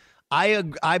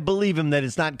I believe him that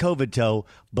it's not COVID toe,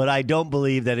 but I don't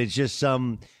believe that it's just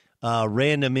some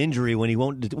random injury when he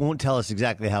won't tell us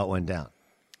exactly how it went down.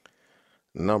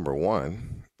 Number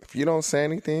one, if you don't say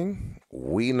anything,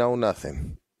 we know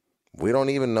nothing. We don't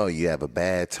even know you have a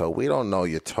bad toe. We don't know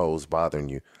your toes bothering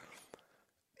you.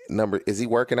 Is he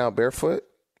working out barefoot?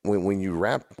 When you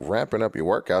ramping up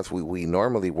your workouts, we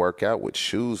normally work out with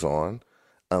shoes on.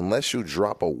 Unless you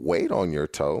drop a weight on your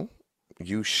toe,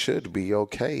 you should be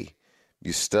okay.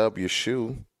 You stub your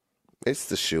shoe, it's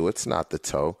the shoe, it's not the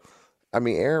toe. I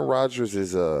mean, Aaron Rodgers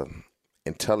is a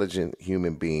intelligent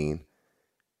human being.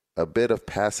 A bit of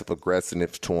passive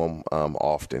aggressiveness to him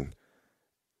often.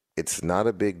 It's not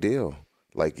a big deal.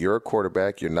 Like, you're a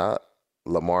quarterback. You're not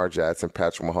Lamar Jackson,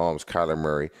 Patrick Mahomes, Kyler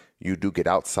Murray. You do get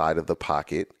outside of the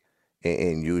pocket,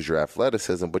 and use your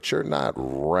athleticism, but you're not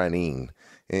running.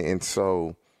 And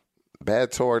so,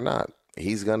 bad toe or not,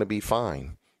 he's going to be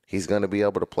fine. He's going to be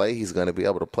able to play. He's going to be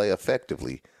able to play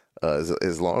effectively.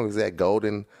 As long as that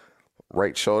golden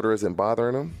right shoulder isn't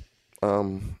bothering him,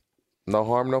 no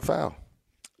harm, no foul.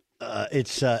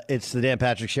 It's the Dan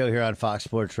Patrick Show here on Fox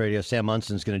Sports Radio. Sam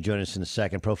Munson's going to join us in a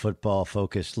second. Pro Football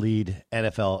Focus lead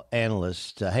NFL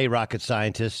analyst. Hey, rocket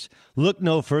scientists, look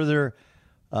no further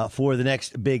for the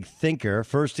next big thinker.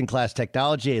 First-in-class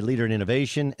technology, a leader in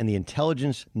innovation, and the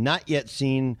intelligence not yet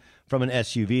seen from an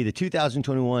SUV. The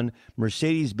 2021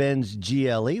 Mercedes-Benz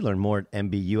GLE. Learn more at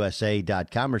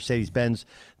MBUSA.com. Mercedes-Benz,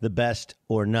 the best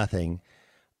or nothing.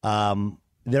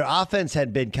 Their offense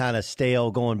had been kind of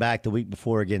stale going back the week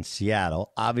before against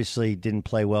Seattle. Obviously didn't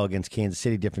play well against Kansas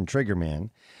City, different trigger man.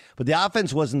 But the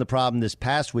offense wasn't the problem this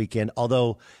past weekend,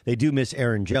 although they do miss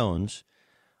Aaron Jones.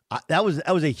 That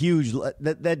was a huge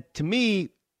that to me,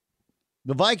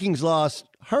 the Vikings loss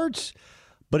hurts,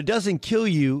 but it doesn't kill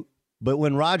you. But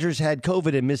when Rodgers had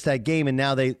COVID and missed that game, and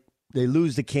now they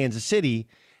lose to Kansas City,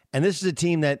 and this is a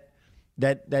team that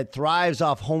thrives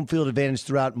off home field advantage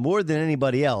throughout more than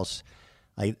anybody else.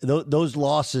 Like those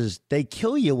losses, they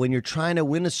kill you when you're trying to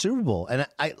win a Super Bowl. And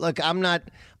I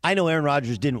know Aaron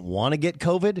Rodgers didn't want to get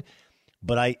COVID,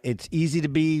 but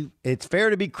it's fair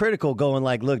to be critical going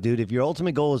like, look, dude, if your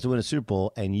ultimate goal is to win a Super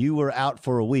Bowl and you were out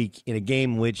for a week in a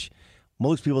game which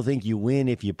most people think you win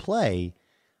if you play,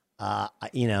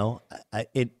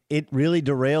 it really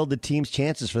derailed the team's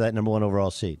chances for that number one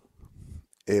overall seed.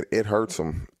 It hurts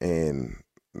them. And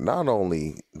not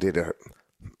only did it,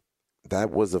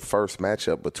 that was the first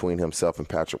matchup between himself and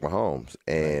Patrick Mahomes.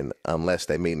 And unless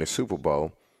they meet in the Super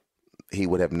Bowl, he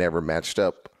would have never matched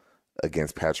up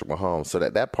against Patrick Mahomes. So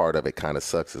that part of it kind of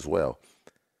sucks as well.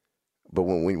 But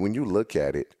when you look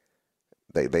at it,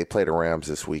 they play the Rams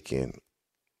this weekend.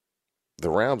 The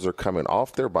Rams are coming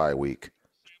off their bye week,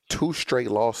 2 straight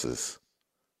losses.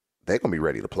 They're going to be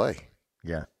ready to play.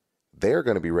 Yeah. They're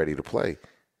going to be ready to play.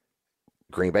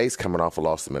 Green Bay's coming off a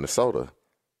loss to Minnesota.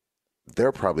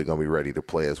 They're probably going to be ready to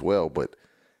play as well. But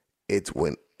it's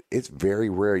very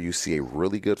rare you see a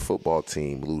really good football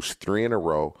team lose 3 in a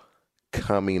row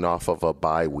coming off of a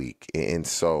bye week. And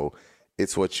so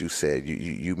it's what you said.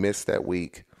 You miss that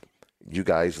week. You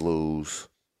guys lose.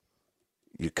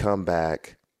 You come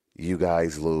back. You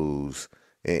guys lose.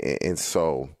 And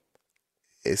so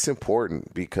it's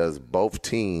important because both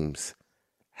teams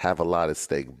have a lot at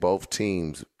stake. Both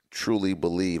teams truly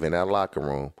believe in that locker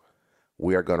room,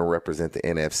 we are going to represent the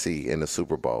NFC in the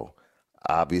Super Bowl.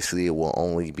 Obviously, it will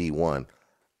only be one.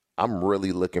 I'm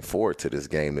really looking forward to this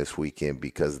game this weekend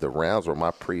because the Rams were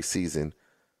my preseason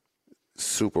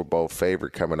Super Bowl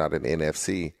favorite coming out of the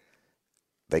NFC.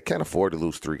 They can't afford to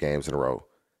lose 3 games in a row.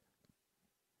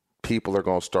 People are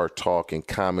going to start talking.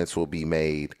 Comments will be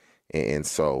made. And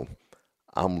so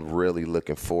I'm really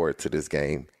looking forward to this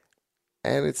game.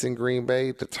 And it's in Green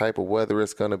Bay, the type of weather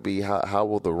it's going to be. How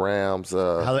will the Rams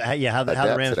how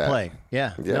the Rams play?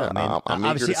 Yeah. Yeah. No, I mean,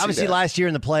 obviously last year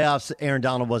in the playoffs, Aaron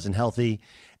Donald wasn't healthy,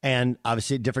 and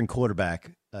obviously a different quarterback.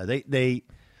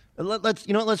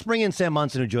 Let's bring in Sam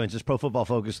Munson, who joins us, Pro Football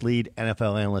Focus lead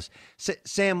NFL analyst.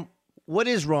 Sam, what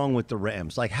is wrong with the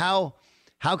Rams? Like how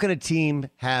can a team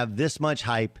have this much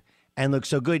hype and look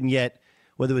so good, and yet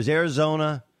whether it was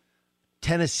Arizona,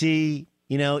 Tennessee,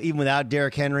 even without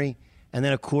Derrick Henry, and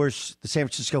then, of course, the San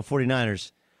Francisco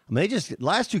 49ers. I mean,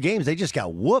 last 2 games, they just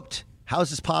got whooped. How is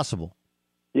this possible?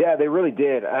 Yeah, they really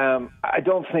did. I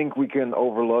don't think we can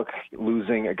overlook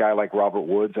losing a guy like Robert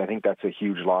Woods. I think that's a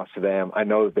huge loss to them. I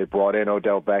know that they brought in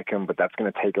Odell Beckham, but that's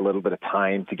going to take a little bit of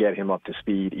time to get him up to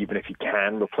speed, even if he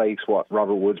can replace what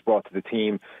Robert Woods brought to the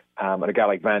team. And a guy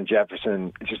like Van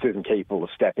Jefferson just isn't capable of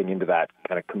stepping into that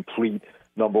kind of complete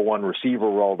number one receiver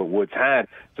role that Woods had.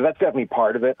 So that's definitely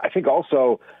part of it. I think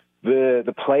also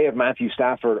the play of Matthew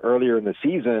Stafford earlier in the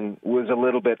season was a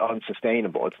little bit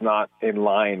unsustainable. It's not in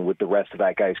line with the rest of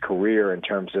that guy's career in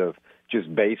terms of just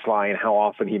baseline, how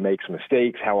often he makes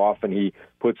mistakes, how often he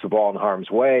puts the ball in harm's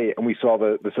way. And we saw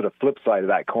the sort of flip side of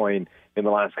that coin in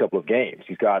the last couple of games.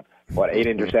 He's got, 8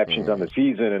 interceptions on the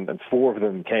season, and 4 of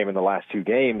them came in the last 2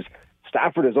 games.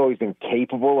 Stafford has always been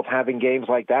capable of having games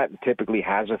like that and typically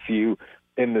has a few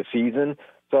in the season.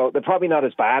 So they're probably not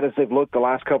as bad as they've looked the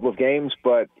last couple of games,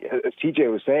 but as TJ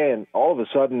was saying, all of a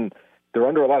sudden they're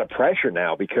under a lot of pressure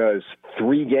now because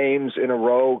 3 games in a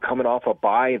row coming off a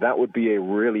bye, that would be a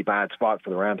really bad spot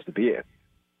for the Rams to be in.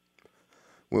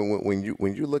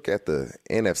 When you look at the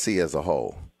NFC as a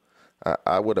whole,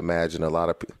 I would imagine a lot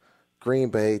of Green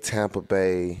Bay, Tampa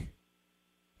Bay,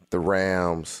 the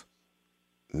Rams,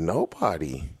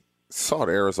 nobody saw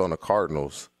the Arizona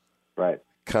Cardinals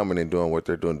coming and doing what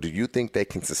they're doing. Do you think they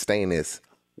can sustain this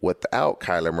without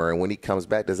Kyler Murray? When he comes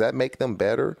back, does that make them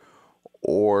better?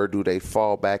 Or do they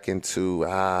fall back into,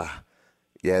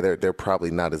 they're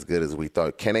probably not as good as we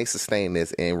thought? Can they sustain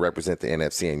this and represent the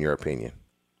NFC, in your opinion?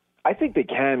 I think they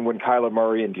can when Kyler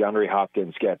Murray and DeAndre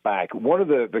Hopkins get back. One of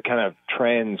the kind of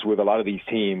trends with a lot of these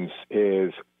teams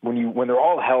is when they're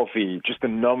all healthy, just the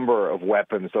number of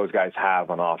weapons those guys have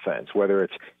on offense, whether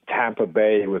it's Tampa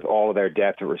Bay with all of their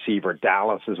depth at receiver,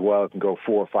 Dallas as well can go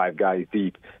 4 or 5 guys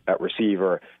deep at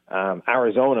receiver.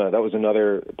 Arizona, that was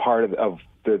another part of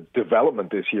the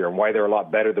development this year and why they're a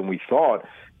lot better than we thought.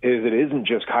 Is it isn't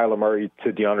just Kyler Murray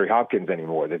to DeAndre Hopkins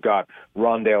anymore. They've got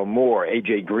Rondale Moore.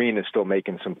 A.J. Green is still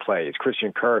making some plays.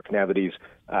 Christian Kirk, now that he's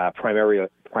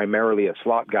primarily a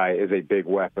slot guy, is a big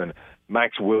weapon.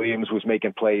 Max Williams was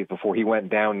making plays before he went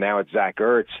down. Now it's Zach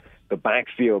Ertz. The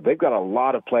backfield, they've got a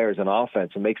lot of players in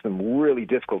offense. It makes them really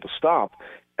difficult to stop.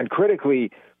 And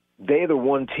critically, they're the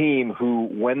one team who,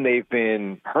 when they've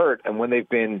been hurt and when they've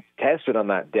been tested on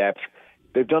that depth,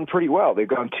 they've done pretty well. They've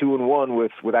gone 2-1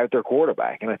 without their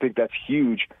quarterback, and I think that's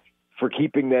huge for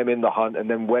keeping them in the hunt. And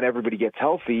then when everybody gets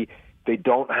healthy, they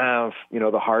don't have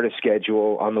the hardest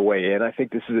schedule on the way in. I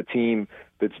think this is a team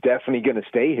that's definitely going to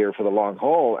stay here for the long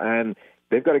haul, and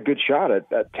they've got a good shot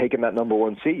at taking that number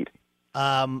 1 seed.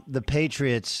 The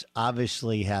Patriots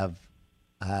obviously have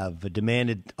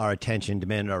demanded our attention,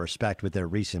 demanded our respect with their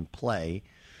recent play.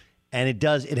 And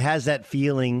it has that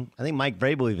feeling. I think Mike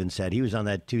Vrabel even said he was on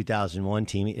that 2001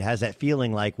 team. It has that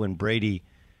feeling like when Brady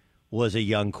was a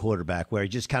young quarterback, where he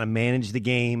just kind of managed the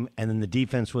game, and then the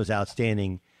defense was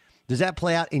outstanding. Does that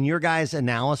play out in your guys'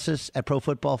 analysis at Pro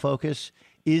Football Focus?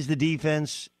 Is the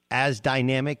defense as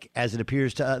dynamic as it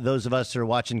appears to those of us that are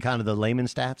watching kind of the layman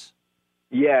stats?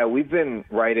 Yeah, we've been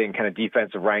writing kind of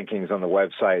defensive rankings on the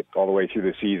website all the way through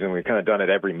the season. We've kind of done it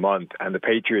every month, and the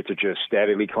Patriots are just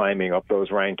steadily climbing up those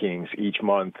rankings each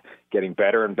month, getting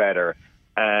better and better.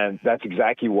 And that's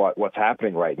exactly what's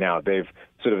happening right now. They've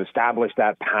sort of established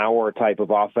that power type of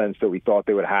offense that we thought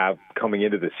they would have coming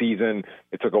into the season.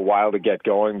 It took a while to get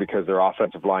going because their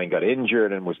offensive line got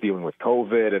injured and was dealing with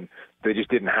COVID, and they just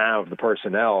didn't have the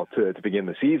personnel to begin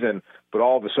the season. But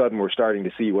all of a sudden, we're starting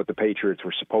to see what the Patriots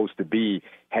were supposed to be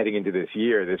heading into this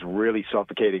year, this really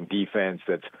suffocating defense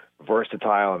that's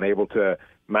versatile and able to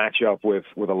match up with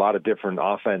a lot of different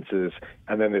offenses,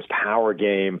 and then this power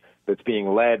game that's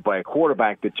being led by a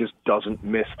quarterback that just doesn't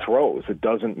miss throws. It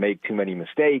doesn't make too many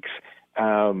mistakes,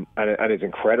 and is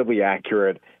incredibly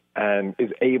accurate and is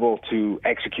able to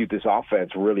execute this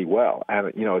offense really well.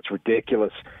 And, it's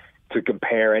ridiculous to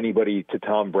compare anybody to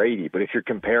Tom Brady, but if you're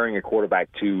comparing a quarterback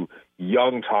to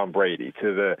young Tom Brady,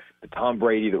 to the Tom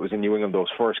Brady that was in New England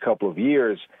those first couple of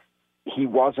years, he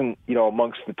wasn't,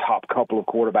 amongst the top couple of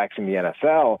quarterbacks in the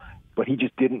NFL, but he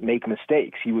just didn't make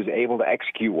mistakes. He was able to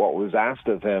execute what was asked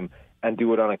of him and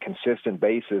do it on a consistent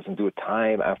basis and do it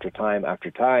time after time after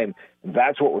time.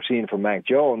 That's what we're seeing from Mac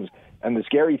Jones. And the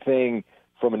scary thing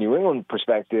from a New England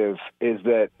perspective is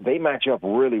that they match up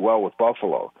really well with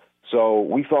Buffalo. So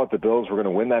we thought the Bills were going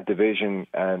to win that division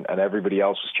and everybody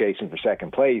else was chasing for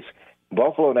second place.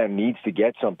 Buffalo now needs to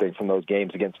get something from those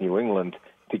games against New England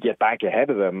to get back ahead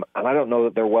of them, and I don't know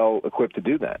that they're well equipped to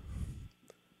do that.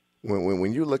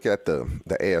 When you look at the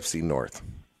AFC North,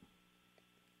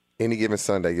 any given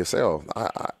Sunday, you say,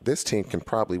 this team can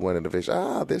probably win a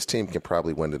division. This team can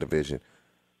probably win the division.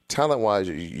 Talent-wise,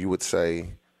 you would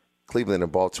say Cleveland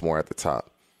and Baltimore at the top.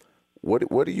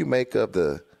 What do you make of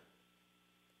the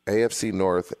AFC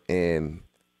North, and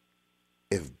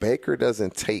if Baker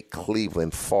doesn't take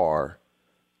Cleveland far,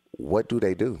 what do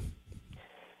they do?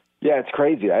 Yeah, it's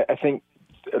crazy. I think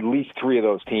at least 3 of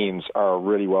those teams are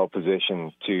really well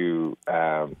positioned to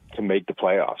make the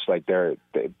playoffs. Like they're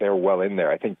well in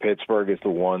there. I think Pittsburgh is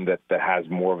the one that has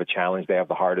more of a challenge. They have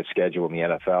the hardest schedule in the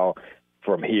NFL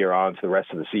from here on to the rest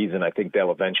of the season. I think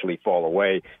they'll eventually fall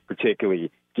away,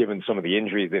 particularly given some of the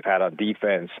injuries they've had on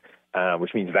defense,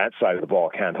 which means that side of the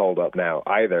ball can't hold up now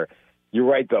either. You're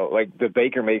right, though. Like the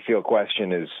Baker Mayfield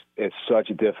question is such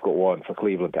a difficult one for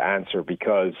Cleveland to answer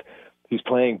because he's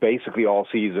playing basically all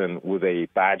season with a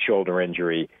bad shoulder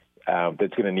injury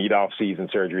that's going to need off-season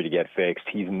surgery to get fixed.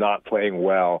 He's not playing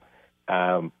well.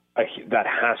 That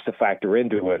has to factor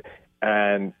into it.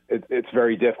 And it's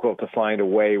very difficult to find a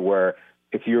way where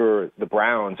if you're the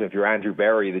Browns, if you're Andrew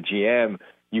Berry, the GM,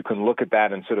 you can look at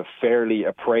that and sort of fairly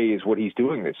appraise what he's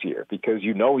doing this year because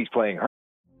he's playing hurt.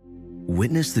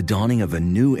 Witness the dawning of a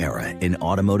new era in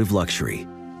automotive luxury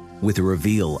with a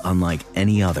reveal unlike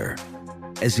any other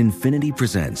as Infiniti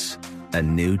presents a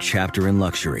new chapter in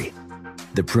luxury,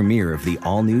 the premiere of the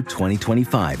all-new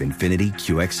 2025 Infiniti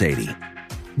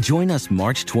QX80. Join us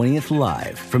March 20th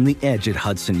live from the Edge at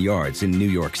Hudson Yards in New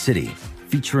York City,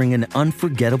 featuring an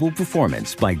unforgettable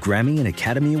performance by Grammy and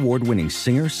Academy Award-winning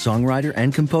singer, songwriter,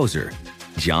 and composer,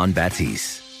 Jon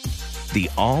Batiste. The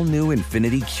all-new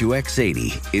Infiniti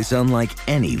QX80 is unlike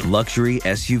any luxury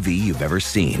SUV you've ever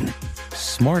seen.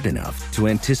 Smart enough to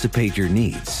anticipate your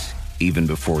needs, even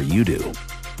before you do.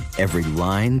 Every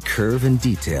line, curve, and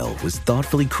detail was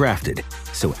thoughtfully crafted,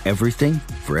 so everything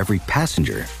for every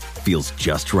passenger feels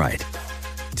just right.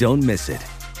 Don't miss it.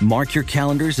 Mark your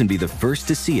calendars and be the first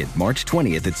to see it March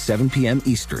 20th at 7 p.m.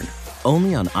 Eastern,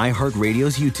 only on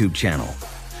iHeartRadio's YouTube channel.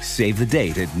 Save the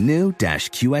date at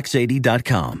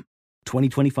new-QX80.com.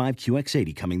 2025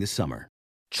 QX80 coming this summer.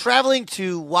 Traveling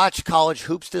to watch college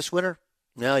hoops this winter?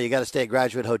 No, you got to stay at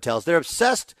Graduate Hotels. They're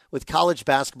obsessed with college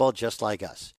basketball just like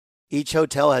us. Each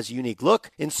hotel has a unique look,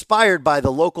 inspired by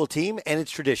the local team and its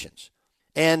traditions.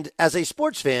 And as a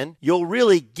sports fan, you'll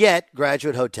really get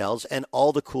Graduate Hotels and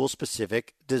all the cool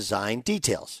specific design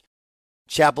details.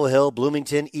 Chapel Hill,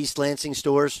 Bloomington, East Lansing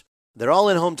stores, they're all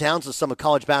in hometowns of some of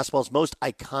college basketball's most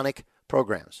iconic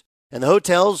programs. And the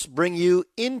hotels bring you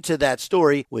into that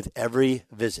story with every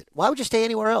visit. Why would you stay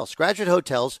anywhere else? Graduate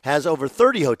Hotels has over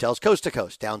 30 hotels coast to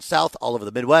coast, down south, all over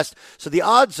the Midwest. So the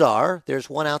odds are there's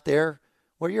one out there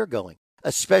where you're going,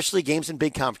 especially games and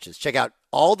big conferences. Check out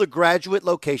all the Graduate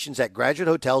locations at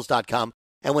graduatehotels.com.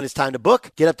 And when it's time to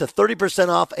book, get up to 30%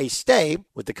 off a stay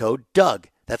with the code DOUG.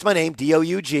 That's my name,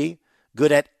 D-O-U-G.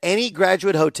 Good at any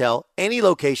Graduate hotel, any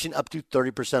location, up to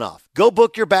 30% off. Go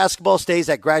book your basketball stays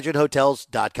at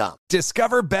graduatehotels.com.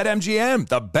 Discover BetMGM,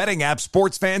 the betting app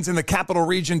sports fans in the capital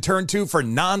region turn to for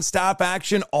nonstop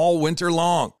action all winter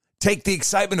long. Take the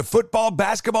excitement of football,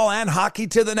 basketball, and hockey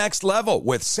to the next level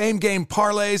with same-game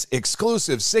parlays,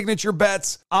 exclusive signature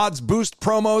bets, odds boost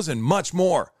promos, and much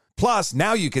more. Plus,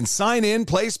 now you can sign in,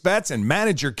 place bets, and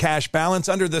manage your cash balance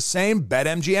under the same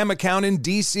BetMGM account in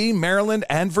D.C., Maryland,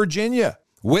 and Virginia.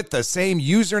 With the same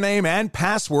username and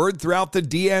password throughout the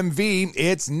DMV,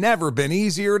 it's never been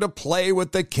easier to play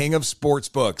with the king of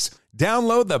sportsbooks.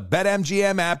 Download the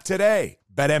BetMGM app today.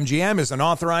 BetMGM is an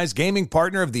authorized gaming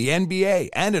partner of the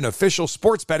NBA and an official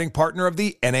sports betting partner of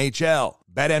the NHL.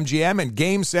 BetMGM and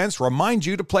GameSense remind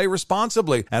you to play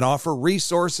responsibly and offer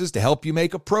resources to help you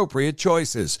make appropriate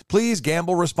choices. Please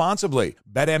gamble responsibly.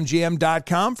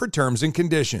 BetMGM.com for terms and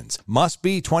conditions. Must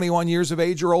be 21 years of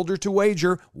age or older to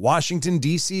wager. Washington,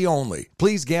 D.C. only.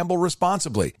 Please gamble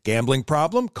responsibly. Gambling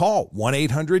problem? Call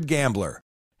 1-800-GAMBLER.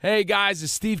 Hey guys,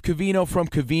 it's Steve Covino from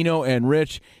Covino and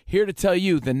Rich, here to tell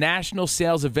you the national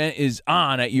sales event is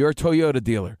on at your Toyota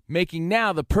dealer, making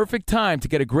now the perfect time to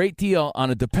get a great deal on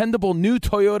a dependable new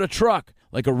Toyota truck,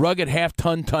 like a rugged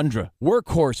half-ton Tundra.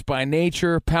 Workhorse by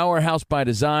nature, powerhouse by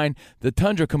design, the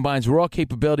Tundra combines raw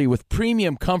capability with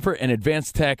premium comfort and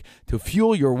advanced tech to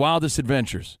fuel your wildest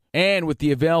adventures. And with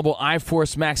the available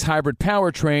iForce Max hybrid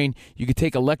powertrain, you can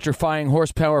take electrifying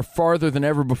horsepower farther than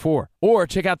ever before. Or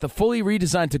check out the fully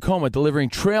redesigned Tacoma,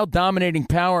 delivering trail-dominating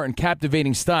power and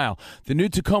captivating style. The new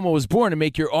Tacoma was born to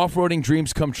make your off-roading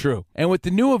dreams come true. And with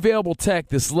the new available tech,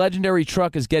 this legendary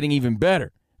truck is getting even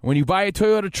better. When you buy a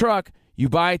Toyota truck, you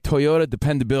buy Toyota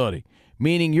dependability,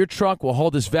 meaning your truck will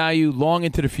hold its value long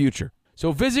into the future.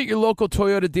 So visit your local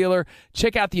Toyota dealer.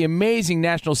 Check out the amazing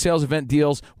national sales event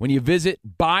deals when you visit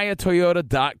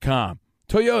buyatoyota.com.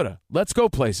 Toyota, let's go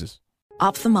places.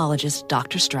 Ophthalmologist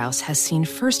Dr. Strauss has seen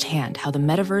firsthand how the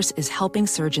metaverse is helping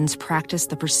surgeons practice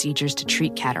the procedures to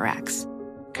treat cataracts.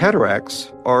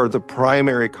 Cataracts are the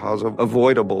primary cause of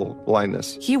avoidable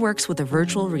blindness. He works with a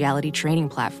virtual reality training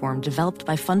platform developed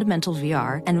by Fundamental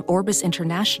VR and Orbis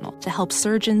International to help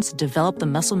surgeons develop the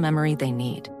muscle memory they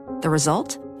need. The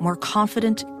result? More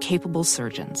confident, capable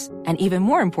surgeons. And even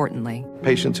more importantly,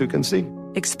 patients who can see.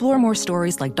 Explore more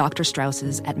stories like Dr.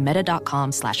 Strauss's at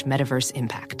meta.com/metaverse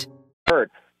impact.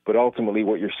 But ultimately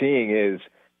what you're seeing is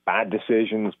bad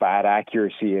decisions, bad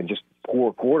accuracy, and just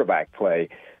poor quarterback play.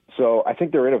 So I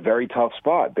think they're in a very tough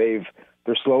spot. They're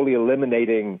slowly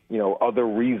eliminating, other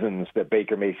reasons that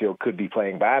Baker Mayfield could be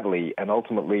playing badly, and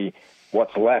ultimately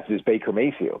what's left is Baker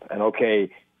Mayfield. And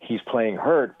okay, he's playing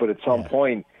hurt, but at some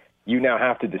point you now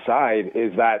have to decide,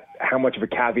 is that how much of a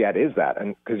caveat is that?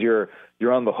 And because you're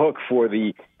on the hook for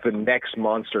the next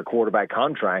monster quarterback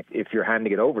contract if you're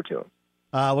handing it over to him.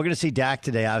 We're going to see Dak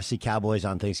today. Obviously, Cowboys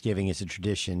on Thanksgiving is a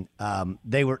tradition.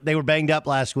 They were banged up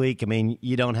last week. I mean,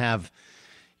 you don't have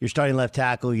your starting left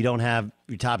tackle. You don't have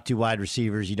your top two wide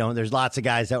receivers. There's lots of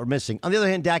guys that were missing. On the other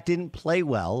hand, Dak didn't play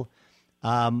well.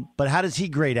 But how does he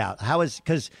grade out?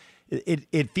 Because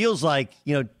it feels like,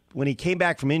 when he came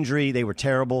back from injury, they were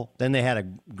terrible. Then they had a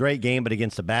great game, but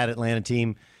against a bad Atlanta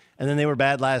team. And then they were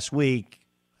bad last week.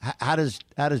 How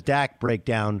does Dak break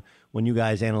down when you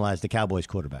guys analyze the Cowboys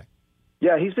quarterback?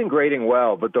 Yeah, he's been grading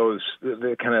well, but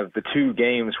the kind of the two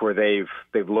games where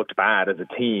they've looked bad as a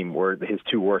team were his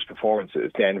two worst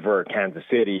performances, Denver, Kansas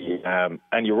City.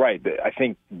 And you're right. I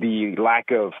think the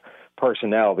lack of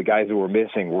personnel, the guys who were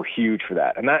missing, were huge for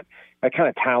that. And that kind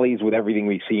of tallies with everything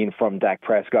we've seen from Dak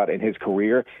Prescott in his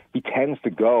career. He tends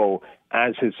to go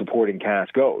as his supporting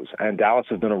cast goes. And Dallas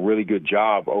has done a really good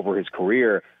job over his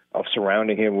career of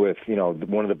surrounding him with,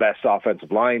 one of the best offensive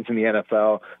lines in the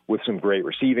NFL, with some great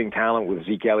receiving talent, with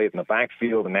Zeke Elliott in the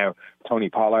backfield, and now Tony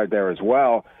Pollard there as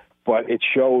well. But it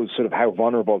shows sort of how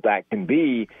vulnerable Dak can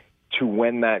be to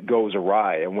when that goes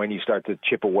awry and when you start to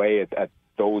chip away at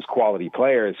those quality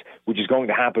players, which is going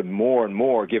to happen more and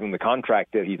more given the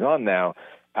contract that he's on now.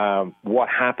 What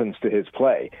happens to his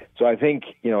play? So I think,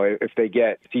 if they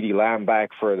get CeeDee Lamb back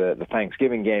for the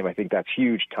Thanksgiving game, I think that's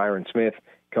huge. Tyron Smith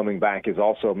coming back is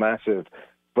also massive.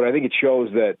 But I think it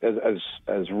shows that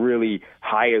as really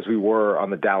high as we were on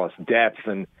the Dallas depth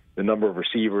and the number of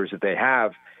receivers that they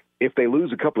have, if they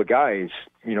lose a couple of guys,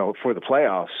 for the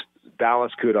playoffs,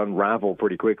 Dallas could unravel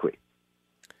pretty quickly.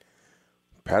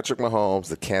 Patrick Mahomes,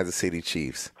 the Kansas City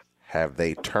Chiefs, have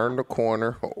they turned the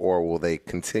corner, or will they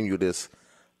continue this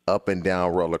up and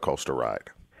down roller coaster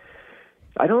ride?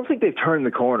 I don't think they've turned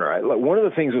the corner. One of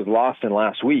the things that was lost in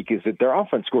last week is that their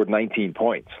offense scored 19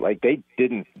 points. They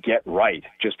didn't get right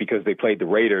just because they played the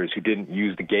Raiders, who didn't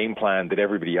use the game plan that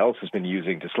everybody else has been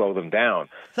using to slow them down.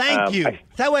 Thank you.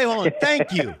 Hold on.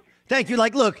 Thank you. Thank you.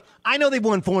 Look, I know they've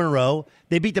won 4 in a row.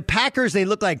 They beat the Packers. They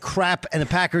looked like crap, and the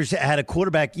Packers had a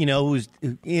quarterback, who's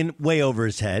in way over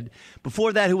his head.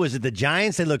 Before that, who was it? The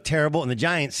Giants. They looked terrible, and the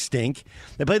Giants stink.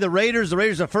 They played the Raiders. The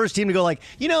Raiders are the first team to go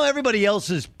everybody else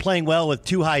is playing well with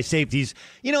 2 high safeties.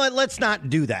 You know what? Let's not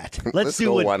do that. Let's do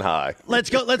go it. one high. Let's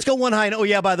go one high. And, oh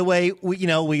yeah, by the way,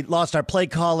 we lost our play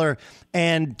caller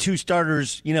and 2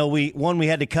 starters. One we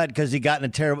had to cut because he got in a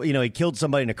terrible. He killed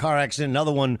somebody in a car accident.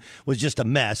 Another one was just a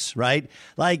mess, right?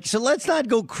 So let's not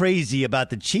go crazy about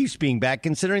the Chiefs being back,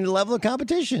 considering the level of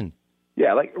competition.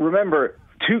 Yeah, remember,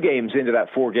 2 games into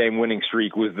that 4-game winning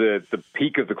streak was the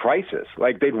peak of the crisis.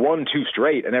 They'd won 2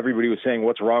 straight, and everybody was saying,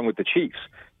 what's wrong with the Chiefs?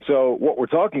 So what we're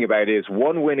talking about is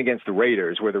 1 win against the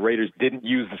Raiders, where the Raiders didn't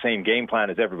use the same game plan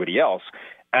as everybody else,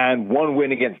 and 1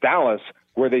 win against Dallas,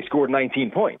 where they scored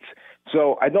 19 points.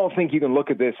 So I don't think you can look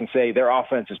at this and say their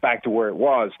offense is back to where it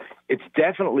was. It's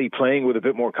definitely playing with a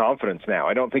bit more confidence now.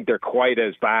 I don't think they're quite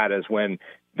as bad as when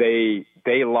they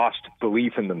lost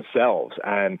belief in themselves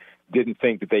and didn't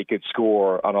think that they could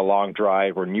score on a long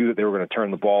drive, or knew that they were going to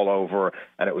turn the ball over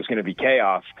and it was going to be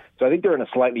chaos. So I think they're in a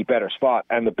slightly better spot.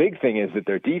 And the big thing is that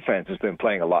their defense has been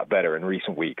playing a lot better in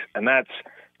recent weeks. And that's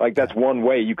one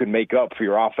way you can make up for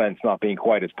your offense not being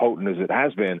quite as potent as it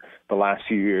has been the last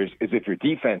few years, is if your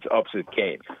defense ups its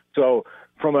game. So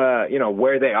from a,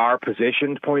 where they are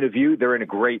positioned point of view, they're in a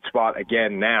great spot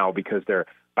again now because they're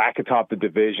back atop the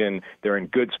division. They're in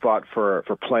good spot for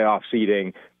playoff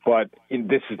seeding, but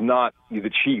this is not the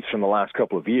Chiefs from the last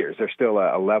couple of years. They're still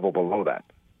a level below that.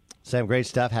 Sam, great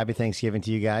stuff. Happy Thanksgiving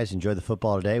to you guys. Enjoy the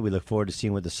football today. We look forward to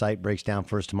seeing what the site breaks down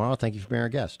for us tomorrow. Thank you for being our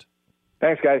guest.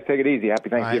 Thanks, guys. Take it easy. Happy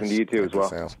Thanksgiving to you, too, as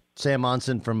well. Sam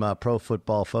Monson from Pro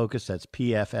Football Focus. That's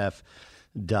PFF.com.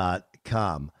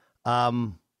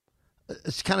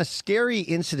 It's kind of scary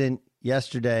incident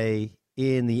yesterday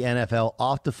in the NFL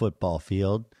off the football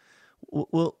field.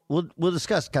 We'll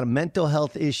discuss kind of mental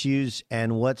health issues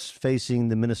and what's facing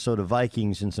the Minnesota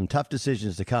Vikings and some tough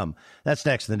decisions to come. That's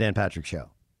next in the Dan Patrick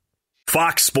Show.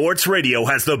 Fox Sports Radio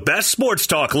has the best sports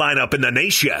talk lineup in the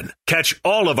nation. Catch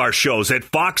all of our shows at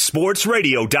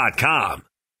foxsportsradio.com.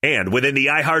 And within the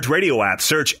iHeartRadio app,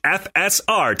 search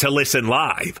FSR to listen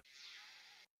live.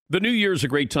 The new year is a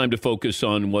great time to focus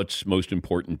on what's most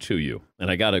important to you.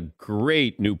 And I got a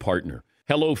great new partner,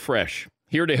 HelloFresh,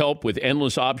 here to help with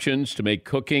endless options to make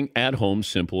cooking at home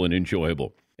simple and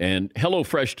enjoyable. And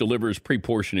HelloFresh delivers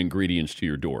pre-portioned ingredients to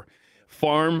your door.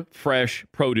 Farm fresh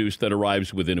produce that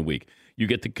arrives within a week. You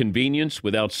get the convenience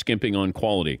without skimping on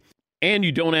quality. And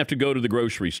you don't have to go to the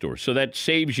grocery store. So that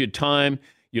saves you time.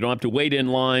 You don't have to wait in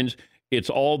lines. It's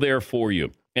all there for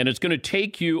you. And it's going to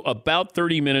take you about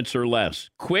 30 minutes or less.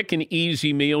 Quick and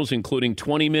easy meals, including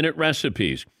 20-minute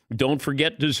recipes. Don't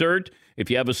forget dessert. If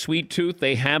you have a sweet tooth,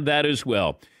 they have that as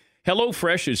well.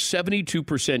 HelloFresh is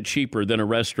 72% cheaper than a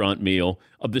restaurant meal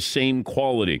of the same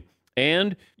quality.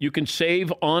 And you can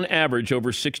save, on average,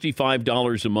 over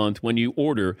 $65 a month when you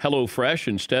order HelloFresh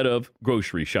instead of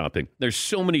grocery shopping. There's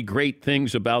so many great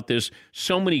things about this,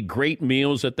 so many great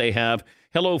meals that they have.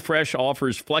 HelloFresh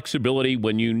offers flexibility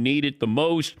when you need it the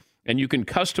most, and you can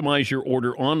customize your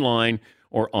order online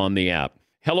or on the app.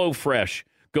 HelloFresh.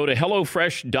 Go to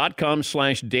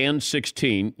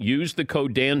HelloFresh.com/Dan16. Use the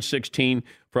code Dan16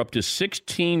 for up to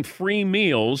 16 free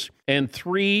meals and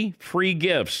 3 free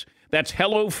gifts. That's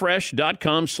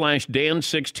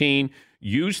HelloFresh.com/Dan16.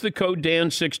 Use the code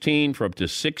Dan16 for up to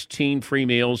 16 free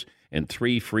meals and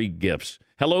 3 free gifts.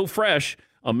 HelloFresh,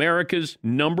 America's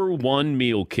 #1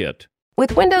 meal kit.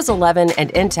 With Windows 11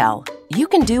 and Intel, you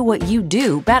can do what you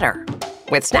do better.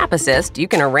 With Snap Assist, you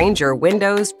can arrange your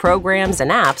windows, programs,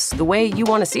 and apps the way you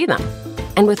want to see them.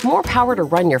 And with more power to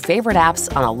run your favorite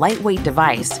apps on a lightweight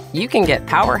device, you can get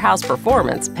powerhouse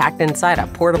performance packed inside a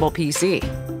portable PC.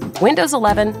 Windows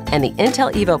 11 and the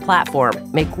Intel Evo platform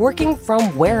make working from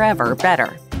wherever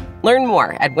better. Learn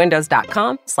more at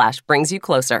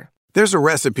windows.com/brings-you-closer. There's a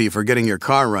recipe for getting your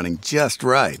car running just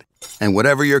right. And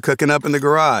whatever you're cooking up in the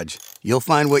garage, you'll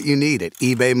find what you need at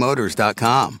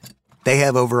ebaymotors.com. They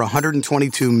have over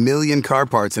 122 million car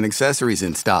parts and accessories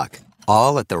in stock,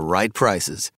 all at the right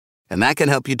prices. And that can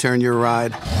help you turn your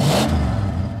ride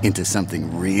into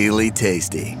something really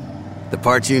tasty. The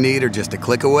parts you need are just a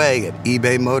click away at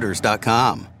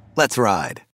ebaymotors.com. Let's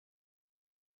ride.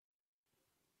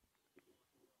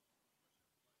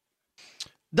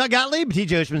 Doug Gottlieb,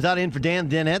 TJ Oshman's in for Dan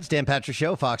Dennett's Dan Patrick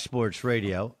Show, Fox Sports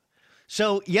Radio.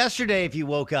 So yesterday, if you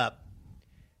woke up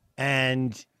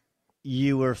and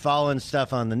you were following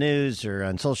stuff on the news or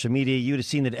on social media, you would have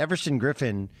seen that Everson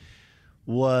Griffin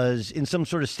was in some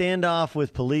sort of standoff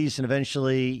with police, and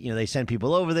eventually, they sent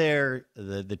people over there.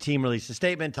 The team released a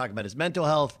statement talking about his mental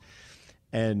health,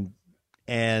 and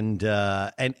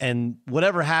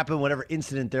whatever happened, whatever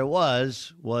incident there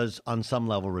was on some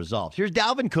level resolved. Here's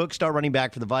Dalvin Cook, star running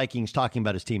back for the Vikings, talking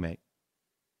about his teammate.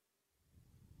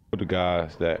 The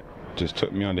guys that just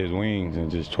took me under his wings and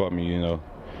just taught me,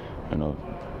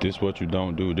 this what you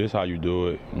don't do, this how you do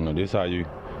it, this how you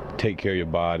take care of your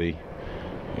body,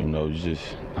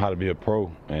 just how to be a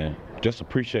pro, and just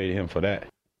appreciate him for that.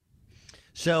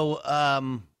 So,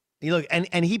 look,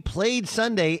 and he played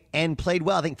Sunday and played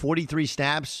well. I think 43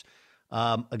 snaps.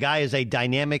 A guy is a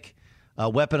dynamic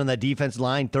weapon on that defense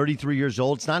line, 33 years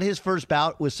old. It's not his first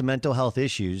bout with some mental health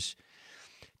issues.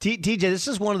 TJ, this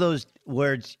is one of those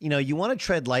where you want to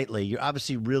tread lightly. You're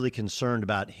obviously really concerned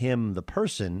about him, the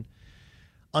person.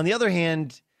 On the other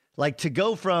hand, like, to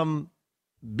go from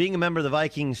being a member of the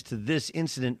Vikings to this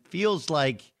incident feels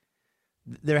like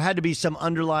there had to be some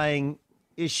underlying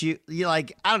issue. I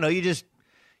don't know.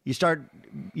 You start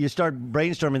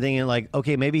brainstorming, thinking like,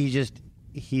 okay, maybe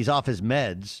he's off his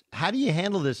meds. How do you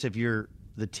handle this if you're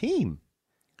the team?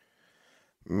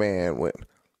 Man,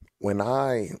 when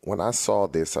I saw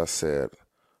this, I said,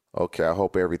 okay, I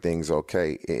hope everything's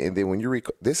okay. And then when you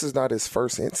this is not his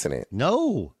first incident.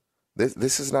 No.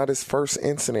 This is not his first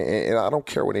incident, and I don't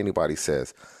care what anybody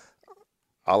says.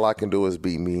 All I can do is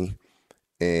be me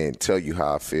and tell you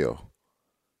how I feel.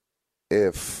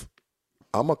 If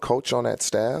I'm a coach on that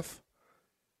staff,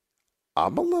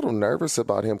 I'm a little nervous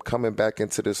about him coming back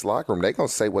into this locker room. They're going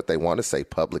to say what they want to say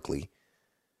publicly,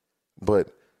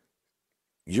 but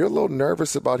you're a little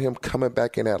nervous about him coming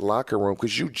back in that locker room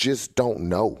because you just don't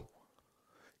know.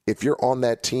 If you're on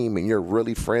that team and you're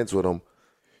really friends with him,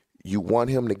 you want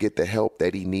him to get the help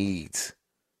that he needs.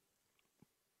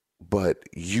 But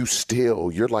you're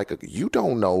like, you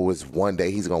don't know is one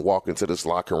day he's going to walk into this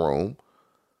locker room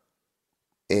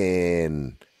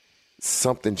and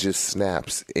something just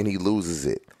snaps and he loses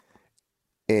it.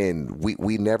 And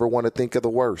we never want to think of the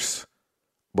worst.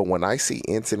 But when I see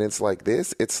incidents like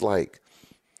this, it's like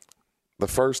the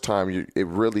first time we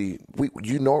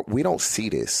don't see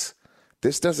this.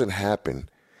 This doesn't happen.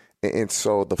 And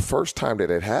so the first time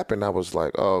that it happened, I was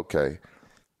like, oh, okay,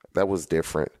 that was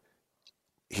different.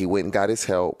 He went and got his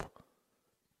help.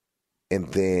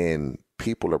 And then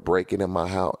people are breaking in my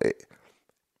house.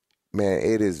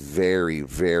 It is very,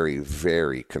 very,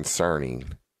 very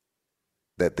concerning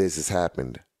that this has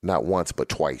happened not once but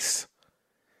twice.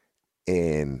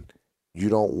 And you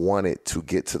don't want it to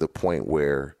get to the point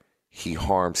where he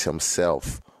harms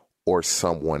himself or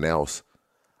someone else.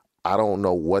 I don't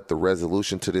know what the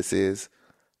resolution to this is,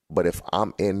 but if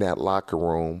I'm in that locker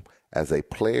room as a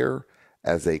player,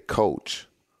 as a coach,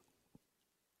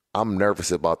 I'm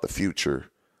nervous about the future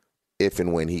if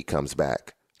and when he comes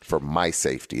back, for my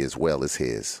safety as well as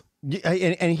his.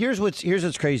 And here's what's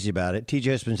crazy about it. TJ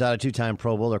Oshman's out, a 2-time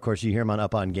Pro Bowler. Of course, you hear him on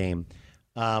Up On Game.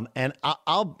 And I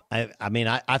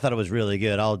thought it was really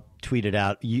good. I'll tweet it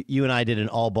out. You and I did an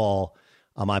all ball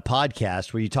on my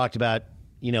podcast where you talked about,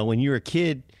 when you were a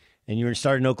kid and you were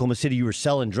starting in Oklahoma City, you were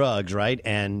selling drugs, right?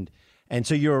 And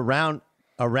so you're around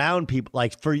people.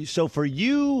 Like for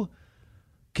you,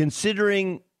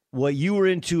 considering what you were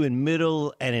into in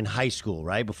middle and in high school,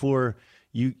 right? Before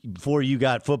you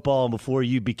got football and before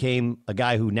you became a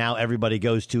guy who now everybody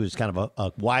goes to as kind of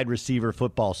a wide receiver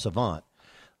football savant.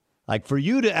 Like for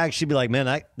you to actually be like,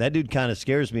 man, that dude kind of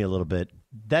scares me a little bit.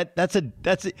 That's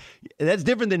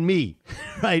different than me,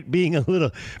 right? Being a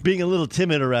little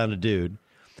timid around a dude.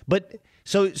 But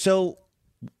so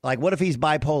like, what if he's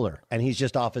bipolar and he's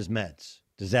just off his meds?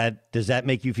 Does that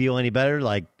make you feel any better?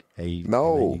 Like, hey,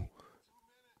 no,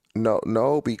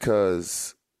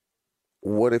 because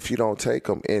what if you don't take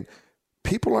them? And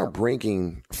people aren't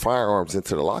bringing firearms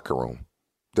into the locker room.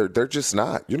 They're just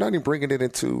not. You're not even bringing it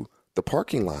into the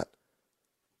parking lot.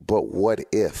 But what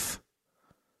if?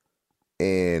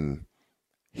 And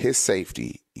his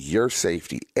safety, your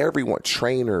safety, everyone,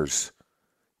 trainers,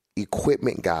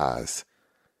 equipment guys,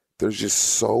 there's just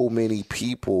so many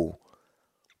people,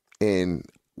 and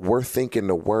we're thinking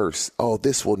the worst. Oh,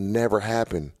 this will never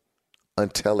happen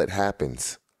until it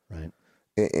happens. Right.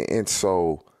 And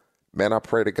so, man, I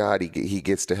pray to God he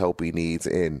gets the help he needs,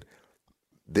 and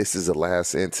this is the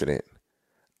last incident.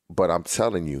 But I'm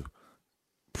telling you,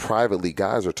 privately,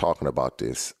 guys are talking about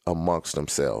this amongst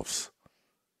themselves.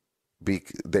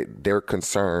 They're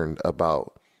concerned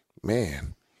about,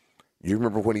 man, you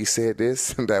remember when he said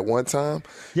this that one time?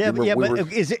 Yeah, but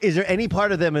is there any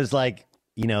part of them is like,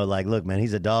 like, look, man,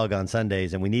 he's a dog on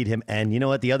Sundays and we need him. And you know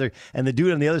what? The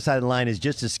dude on the other side of the line is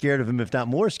just as scared of him, if not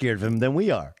more scared of him than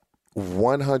we are.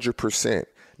 100%.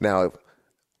 Now,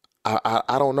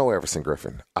 I don't know Everson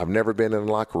Griffin. I've never been in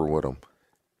the locker room with him.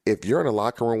 If you're in a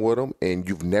locker room with him and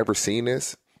you've never seen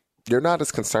this, you're not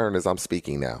as concerned as I'm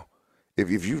speaking now. If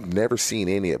you've never seen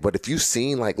any of it, but if you've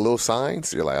seen like little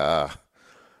signs, you're like, all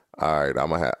right, I'm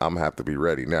gonna have to be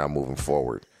ready now moving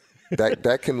forward.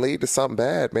 That can lead to something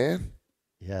bad, man.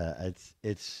 Yeah,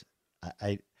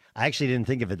 I actually didn't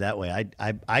think of it that way.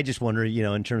 I just wonder,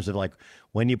 in terms of like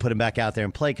when you put him back out there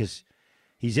and play, because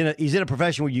he's in a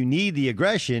profession where you need the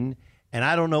aggression, and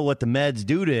I don't know what the meds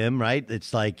do to him. Right?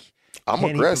 It's like I'm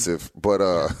aggressive, but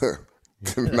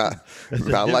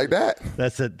not like that.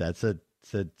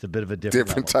 It's a bit of a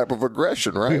different type of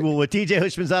aggression, right? Well, with TJ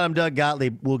Hushman's on, I'm Doug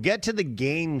Gottlieb. We'll get to the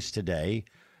games today.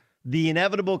 The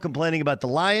inevitable complaining about the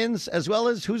Lions, as well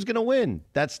as who's going to win.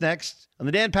 That's next on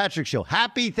the Dan Patrick Show.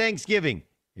 Happy Thanksgiving.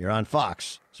 You're on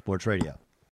Fox Sports Radio.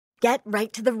 Get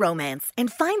right to the romance and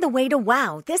find the way to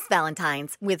wow this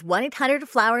Valentine's with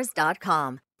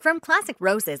 1-800-Flowers.com. From classic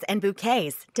roses and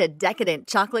bouquets to decadent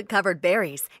chocolate-covered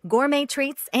berries, gourmet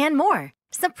treats, and more.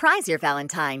 Surprise your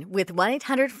Valentine with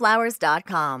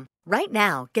 1-800-Flowers.com. Right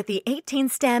now, get the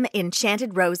 18-stem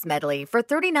Enchanted Rose Medley for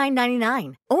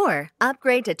 $39.99. Or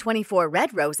upgrade to 24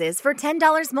 red roses for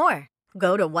 $10 more.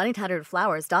 Go to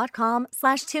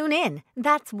 1-800-Flowers.com/tune-in.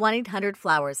 That's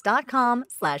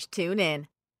 1-800-Flowers.com/tune-in.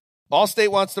 Allstate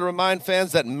wants to remind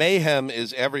fans that mayhem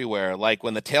is everywhere, like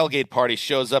when the tailgate party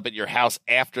shows up at your house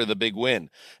after the big win.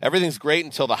 Everything's great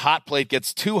until the hot plate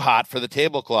gets too hot for the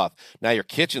tablecloth. Now your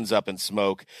kitchen's up in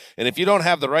smoke. And if you don't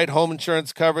have the right home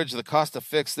insurance coverage, the cost to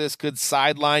fix this could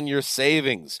sideline your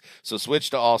savings. So switch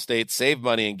to Allstate, save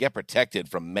money, and get protected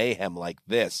from mayhem like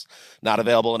this. Not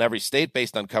available in every state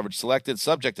based on coverage selected,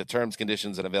 subject to terms,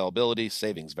 conditions, and availability.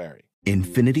 Savings vary.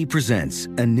 Infiniti presents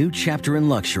a new chapter in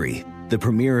luxury, the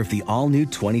premiere of the all-new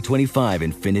 2025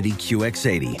 Infiniti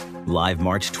QX80, live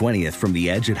March 20th from the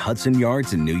Edge at Hudson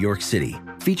Yards in New York City,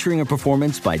 featuring a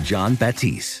performance by John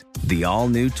Batiste. The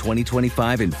all-new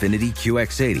 2025 Infiniti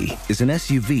QX80 is an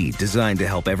SUV designed to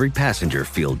help every passenger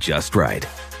feel just right.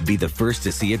 Be the first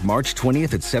to see it March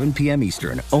 20th at 7 p.m.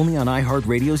 Eastern, only on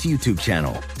iHeartRadio's YouTube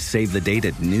channel. Save the date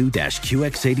at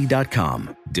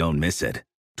new-QX80.com. Don't miss it.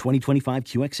 2025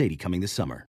 QX80 coming this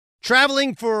summer.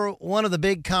 Traveling for one of the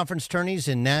big conference tourneys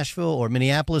in Nashville or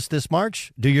Minneapolis this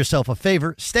March? Do yourself a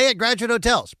favor. Stay at Graduate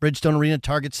Hotels, Bridgestone Arena,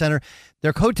 Target Center.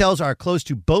 Their hotels are close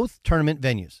to both tournament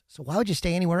venues. So why would you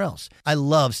stay anywhere else? I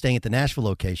love staying at the Nashville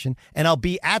location, and I'll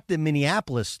be at the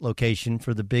Minneapolis location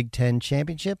for the Big Ten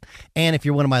Championship. And if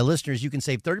you're one of my listeners, you can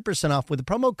save 30% off with the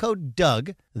promo code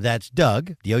DOUG. That's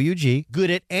Doug, D-O-U-G.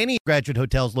 Good at any Graduate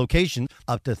Hotels location,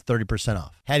 up to 30%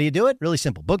 off. How do you do it? Really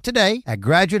simple. Book today at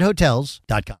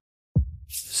graduatehotels.com.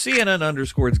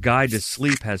 CNN_'s Guide to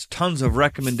Sleep has tons of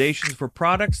recommendations for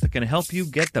products that can help you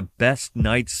get the best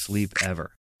night's sleep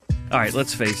ever. All right,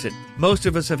 let's face it, most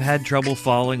of us have had trouble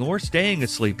falling or staying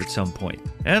asleep at some point,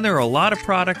 and there are a lot of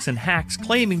products and hacks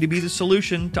claiming to be the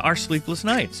solution to our sleepless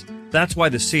nights. That's why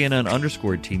the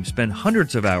CNN_ team spend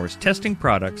hundreds of hours testing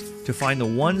products to find the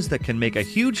ones that can make a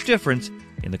huge difference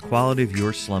in the quality of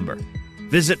your slumber.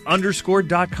 Visit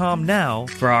underscore.com now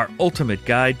for our ultimate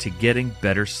guide to getting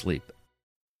better sleep.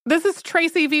 This is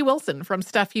Tracy V. Wilson from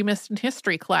Stuff You Missed in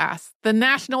History class. The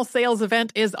national sales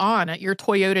event is on at your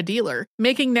Toyota dealer,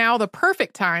 making now the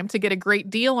perfect time to get a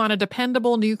great deal on a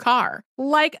dependable new car.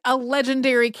 Like a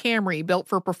legendary Camry built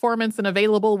for performance and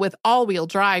available with all-wheel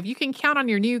drive, you can count on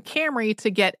your new Camry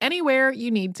to get anywhere you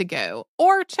need to go.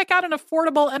 Or check out an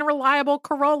affordable and reliable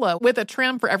Corolla with a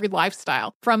trim for every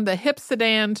lifestyle. From the hip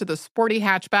sedan to the sporty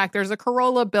hatchback, there's a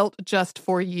Corolla built just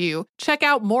for you. Check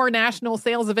out more national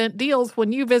sales event deals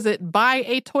when you visit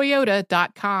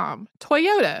buyatoyota.com.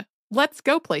 Toyota, let's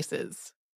go places.